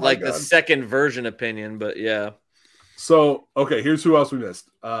was the second version of Pinion, but yeah. So, okay, here's who else we missed.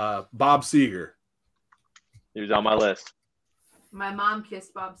 Bob Seger. He was on my list. My mom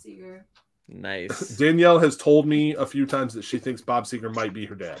kissed Bob Seger. Nice. Danielle has told me a few times that she thinks Bob Seger might be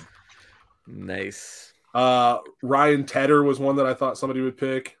her dad. Nice. Ryan Tedder was one that I thought somebody would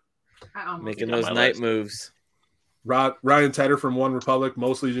pick. Making those night moves. Ryan Tedder from One Republic,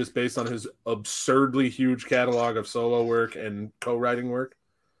 mostly just based on his absurdly huge catalog of solo work and co-writing work.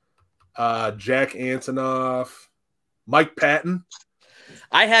 Jack Antonoff, Mike Patton.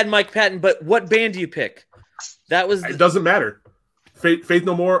 I had Mike Patton, but what band do you pick? It doesn't matter. Faith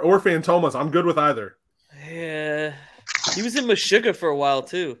No More or Fantomas. I'm good with either. Yeah, he was in Meshuggah for a while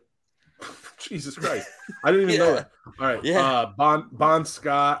too. Jesus Christ, I didn't even know that. All right, yeah. Bon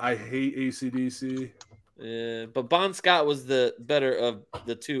Scott. I hate AC/DC. Yeah, but Bon Scott was the better of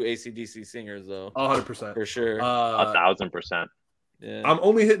the two AC/DC singers, though. 100% for sure. 1,000%. Yeah, I'm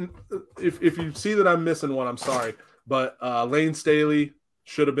only hitting. If you see that I'm missing one, I'm sorry. But Lane Staley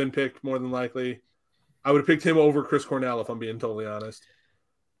should have been picked more than likely. I would have picked him over Chris Cornell if I'm being totally honest.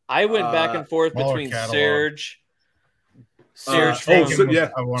 I went back and forth between Serge. Serge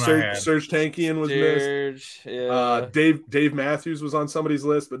Tankian was missed. Yeah. Dave Matthews was on somebody's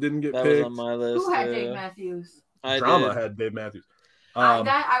list but didn't get picked. Was on my list. Who had Dave Matthews? Drama had Dave Matthews.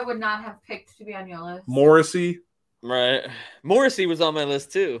 That I would not have picked to be on your list. Morrissey. Right. Morrissey was on my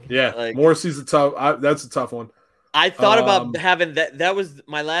list too. Yeah. Morrissey's that's a tough one. I thought about having that. That was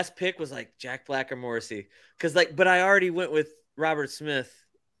my last pick was like Jack Black or Morrissey. But I already went with Robert Smith.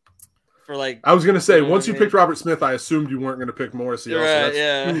 I was gonna say, once you picked Robert Smith, I assumed you weren't gonna pick Morrissey.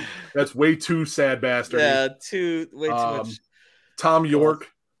 Right, that's way too sad bastard. Yeah, way too much. Tom York.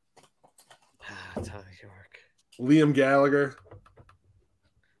 Tom York. Liam Gallagher.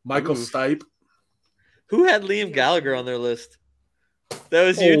 Michael Stipe. Who had Liam Gallagher on their list? That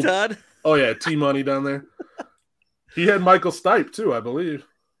was you, Todd? Oh yeah, T-Money down there. He had Michael Stipe too, I believe.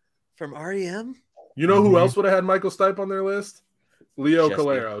 From REM? You know who else would have had Michael Stipe on their list? Leo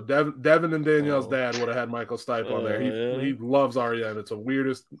Calero. Devin and Danielle's dad would have had Michael Stipe on there. He loves REM. It's the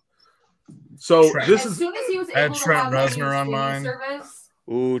weirdest. So this is. As soon as he was able to Trent Reznor on mine.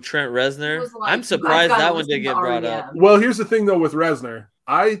 Ooh, Trent Reznor. I'm surprised that one didn't get brought up. Well, here's the thing though with Reznor.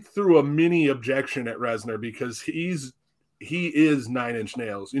 I threw a mini objection at Reznor because he is 9 Inch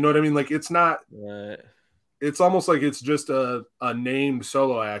Nails. You know what I mean? Like it's not. Right. It's almost like it's just a named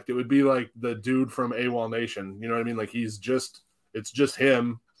solo act. It would be like the dude from AWOL Nation. You know what I mean? Like it's just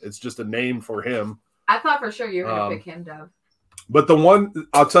him. It's just a name for him. I thought for sure you were going to pick him, Dev. But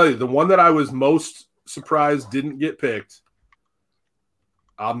I'll tell you, the one that I was most surprised didn't get picked,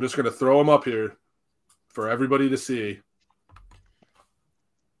 I'm just going to throw him up here for everybody to see.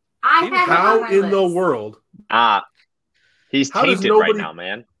 How in the world? He's tainted right now,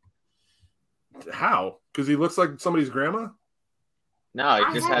 man. How? Because he looks like somebody's grandma? No,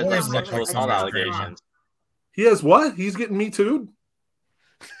 he just has sexual assault allegations. He has what? He's getting Me Too'd?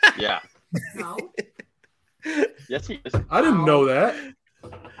 Yeah. No. Yes, he is. I didn't know that.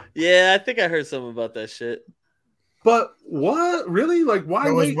 Yeah, I think I heard something about that shit. But what? Really? Like, why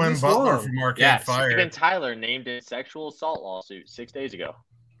wait this long? From Arcade Fire. Steven Tyler named it sexual assault lawsuit 6 days ago.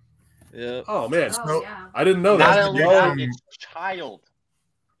 Yeah. Oh, man. Yeah. I didn't know Not that. only that, it's child.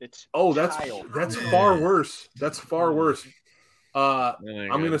 It's that's far worse. That's far worse. I'm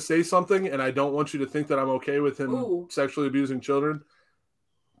going to say something, and I don't want you to think that I'm okay with him sexually abusing children.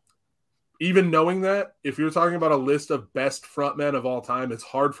 Even knowing that, if you're talking about a list of best frontmen of all time, it's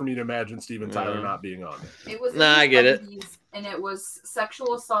hard for me to imagine Steven Tyler not being on it. It was I get it. And it was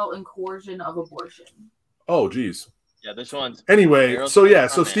sexual assault and coercion of abortion. Oh, geez. Yeah, this one's anyway.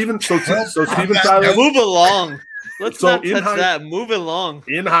 So Steven Tyler. Move along. Let's not touch that. Move along.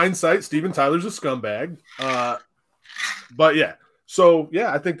 In hindsight, Steven Tyler's a scumbag. But yeah. So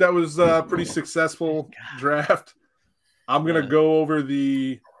yeah, I think that was a pretty successful draft. I'm gonna go over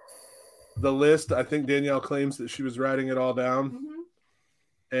the list. I think Danielle claims that she was writing it all down.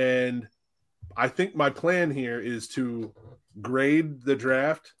 And I think my plan here is to grade the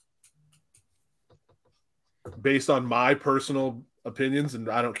draft based on my personal opinions, and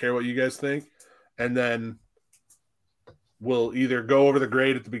I don't care what you guys think. And then we'll either go over the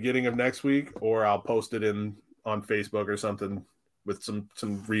grade at the beginning of next week, or I'll post it on Facebook or something with some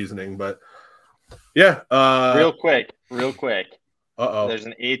reasoning. But yeah, real quick. There's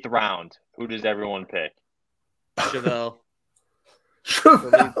an 8th round. Who does everyone pick? Chevelle.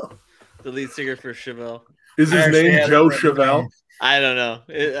 The lead singer for Chevelle. Is his name Joe Chevelle? I don't know.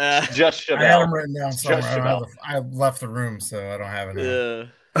 Just Chevelle. I had him written down somewhere. I left the room, so I don't have it now. Yeah.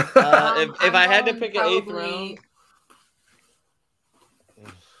 If I had to pick an 8th round,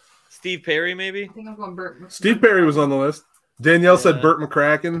 Steve Perry, maybe? I think I'm going Burt McCracken. Steve Perry was on the list. Danielle said Burt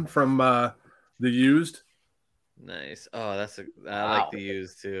McCracken from The Used. Nice. Oh, I like The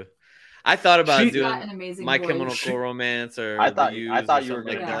Used too. I thought about doing My Chemical Romance or I thought you were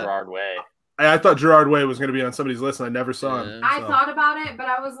going Gerard Way. I thought Gerard Way was going to be on somebody's list, and I never saw him. I thought about it, but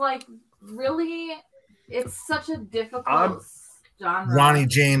I was like, really? It's such a difficult genre. Ronnie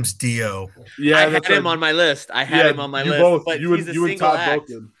James Dio. Yeah, I had him on my list. Both, but you he's a and single Todd act. both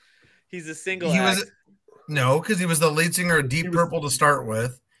did. He's a single act. No, because he was the lead singer of Deep Purple to start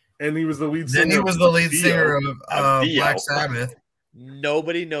with. And he was the lead singer. Then he was the lead singer of Black Sabbath.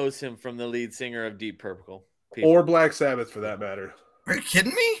 Nobody knows him from the lead singer of Deep Purple. Or Black Sabbath, for that matter. Are you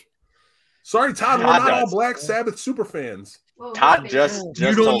kidding me? Sorry, Todd. We're not all Black Sabbath super fans. Whoa, Todd just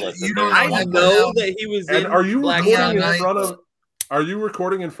told us. I know that he was in are you Black recording Sabbath. in front of? Are you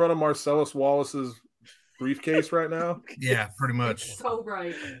recording in front of Marcellus Wallace's briefcase right now? Yeah, pretty much. It's so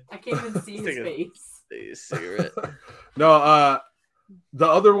bright. I can't even see his face. Cigarette. No, the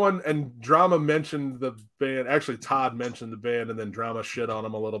other one, and Drama mentioned the band. Actually, Todd mentioned the band, and then Drama shit on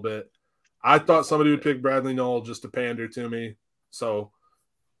him a little bit. I thought somebody would pick Bradley Nowell just to pander to me. So,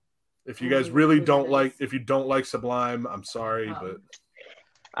 if you guys really don't like, if you don't like Sublime, I'm sorry, but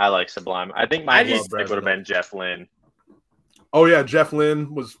I like Sublime. I think my pick would have been Jeff Lynne. Oh yeah, Jeff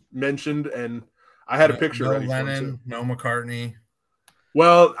Lynne was mentioned, and I had a picture. No ready Lennon, no McCartney.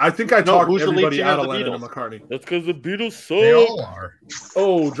 Well, I think I talked everybody out of Lennon and McCartney. That's because the Beatles suck. They all are.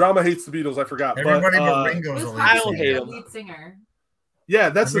 Oh, Drama hates the Beatles. I forgot. Everybody but Ringo's a I don't hate him. Lead singer. Yeah,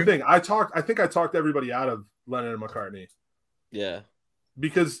 that's the thing. I think I talked everybody out of Lennon and McCartney. Yeah.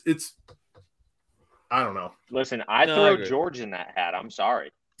 Because it's, I don't know. Listen, I throw George in that hat. I'm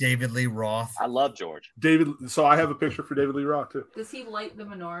sorry. David Lee Roth. I love George. So I have a picture for David Lee Roth too. Does he light the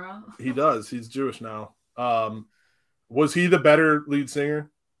menorah? He does. He's Jewish now. Was he the better lead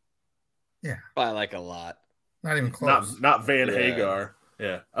singer? Yeah. I like a lot. Not even close. Not Van Hagar.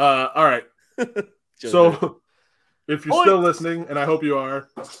 Yeah. All right. So if you're still listening, and I hope you are,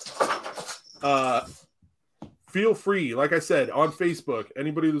 feel free, like I said, on Facebook,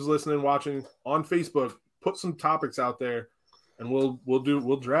 anybody who's listening, watching on Facebook, put some topics out there, and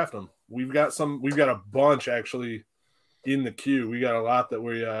we'll draft them. We've got a bunch actually in the queue. We got a lot that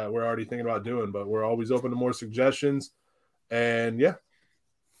we're already thinking about doing, but we're always open to more suggestions. And yeah,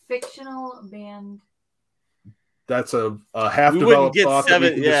 fictional band. That's a half-developed thought.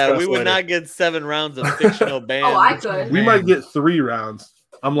 We would not get 7 rounds of fictional band. Oh, I could. We might get 3 rounds.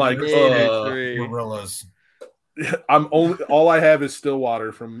 I'm like, Gorillas. All I have is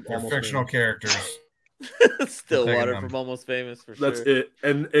Stillwater from fictional characters. Stillwater from Almost Famous for sure. That's it.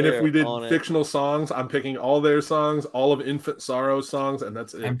 And if we did fictional songs, I'm picking all their songs, all of Infant Sorrow's songs, and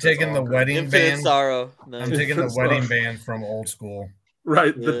that's it. I'm taking the wedding band. Sorrow. No. I'm taking the wedding band from Old School.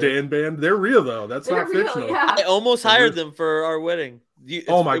 Right, the Dan band. They're real though. That's not fictional. Yeah. I almost hired them for our wedding.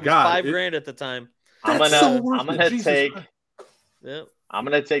 Oh my god, $5,000 at the time. I'm gonna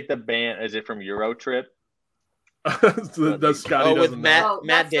take the band. Is it from Euro Trip? Scotty with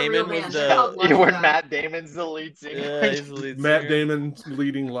Matt Damon was where Matt Damon's the lead singer. Yeah, he's the lead singer. Matt Damon's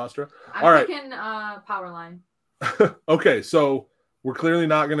leading Lustra. I'm all right. thinking Powerline. Okay, so we're clearly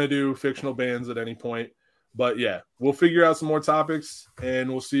not going to do fictional bands at any point, but yeah, we'll figure out some more topics, and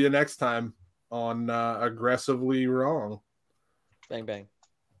we'll see you next time on Aggressively Wrong. Bang bang.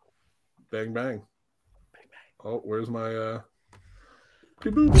 Bang bang. Bang bang. Oh, where's my?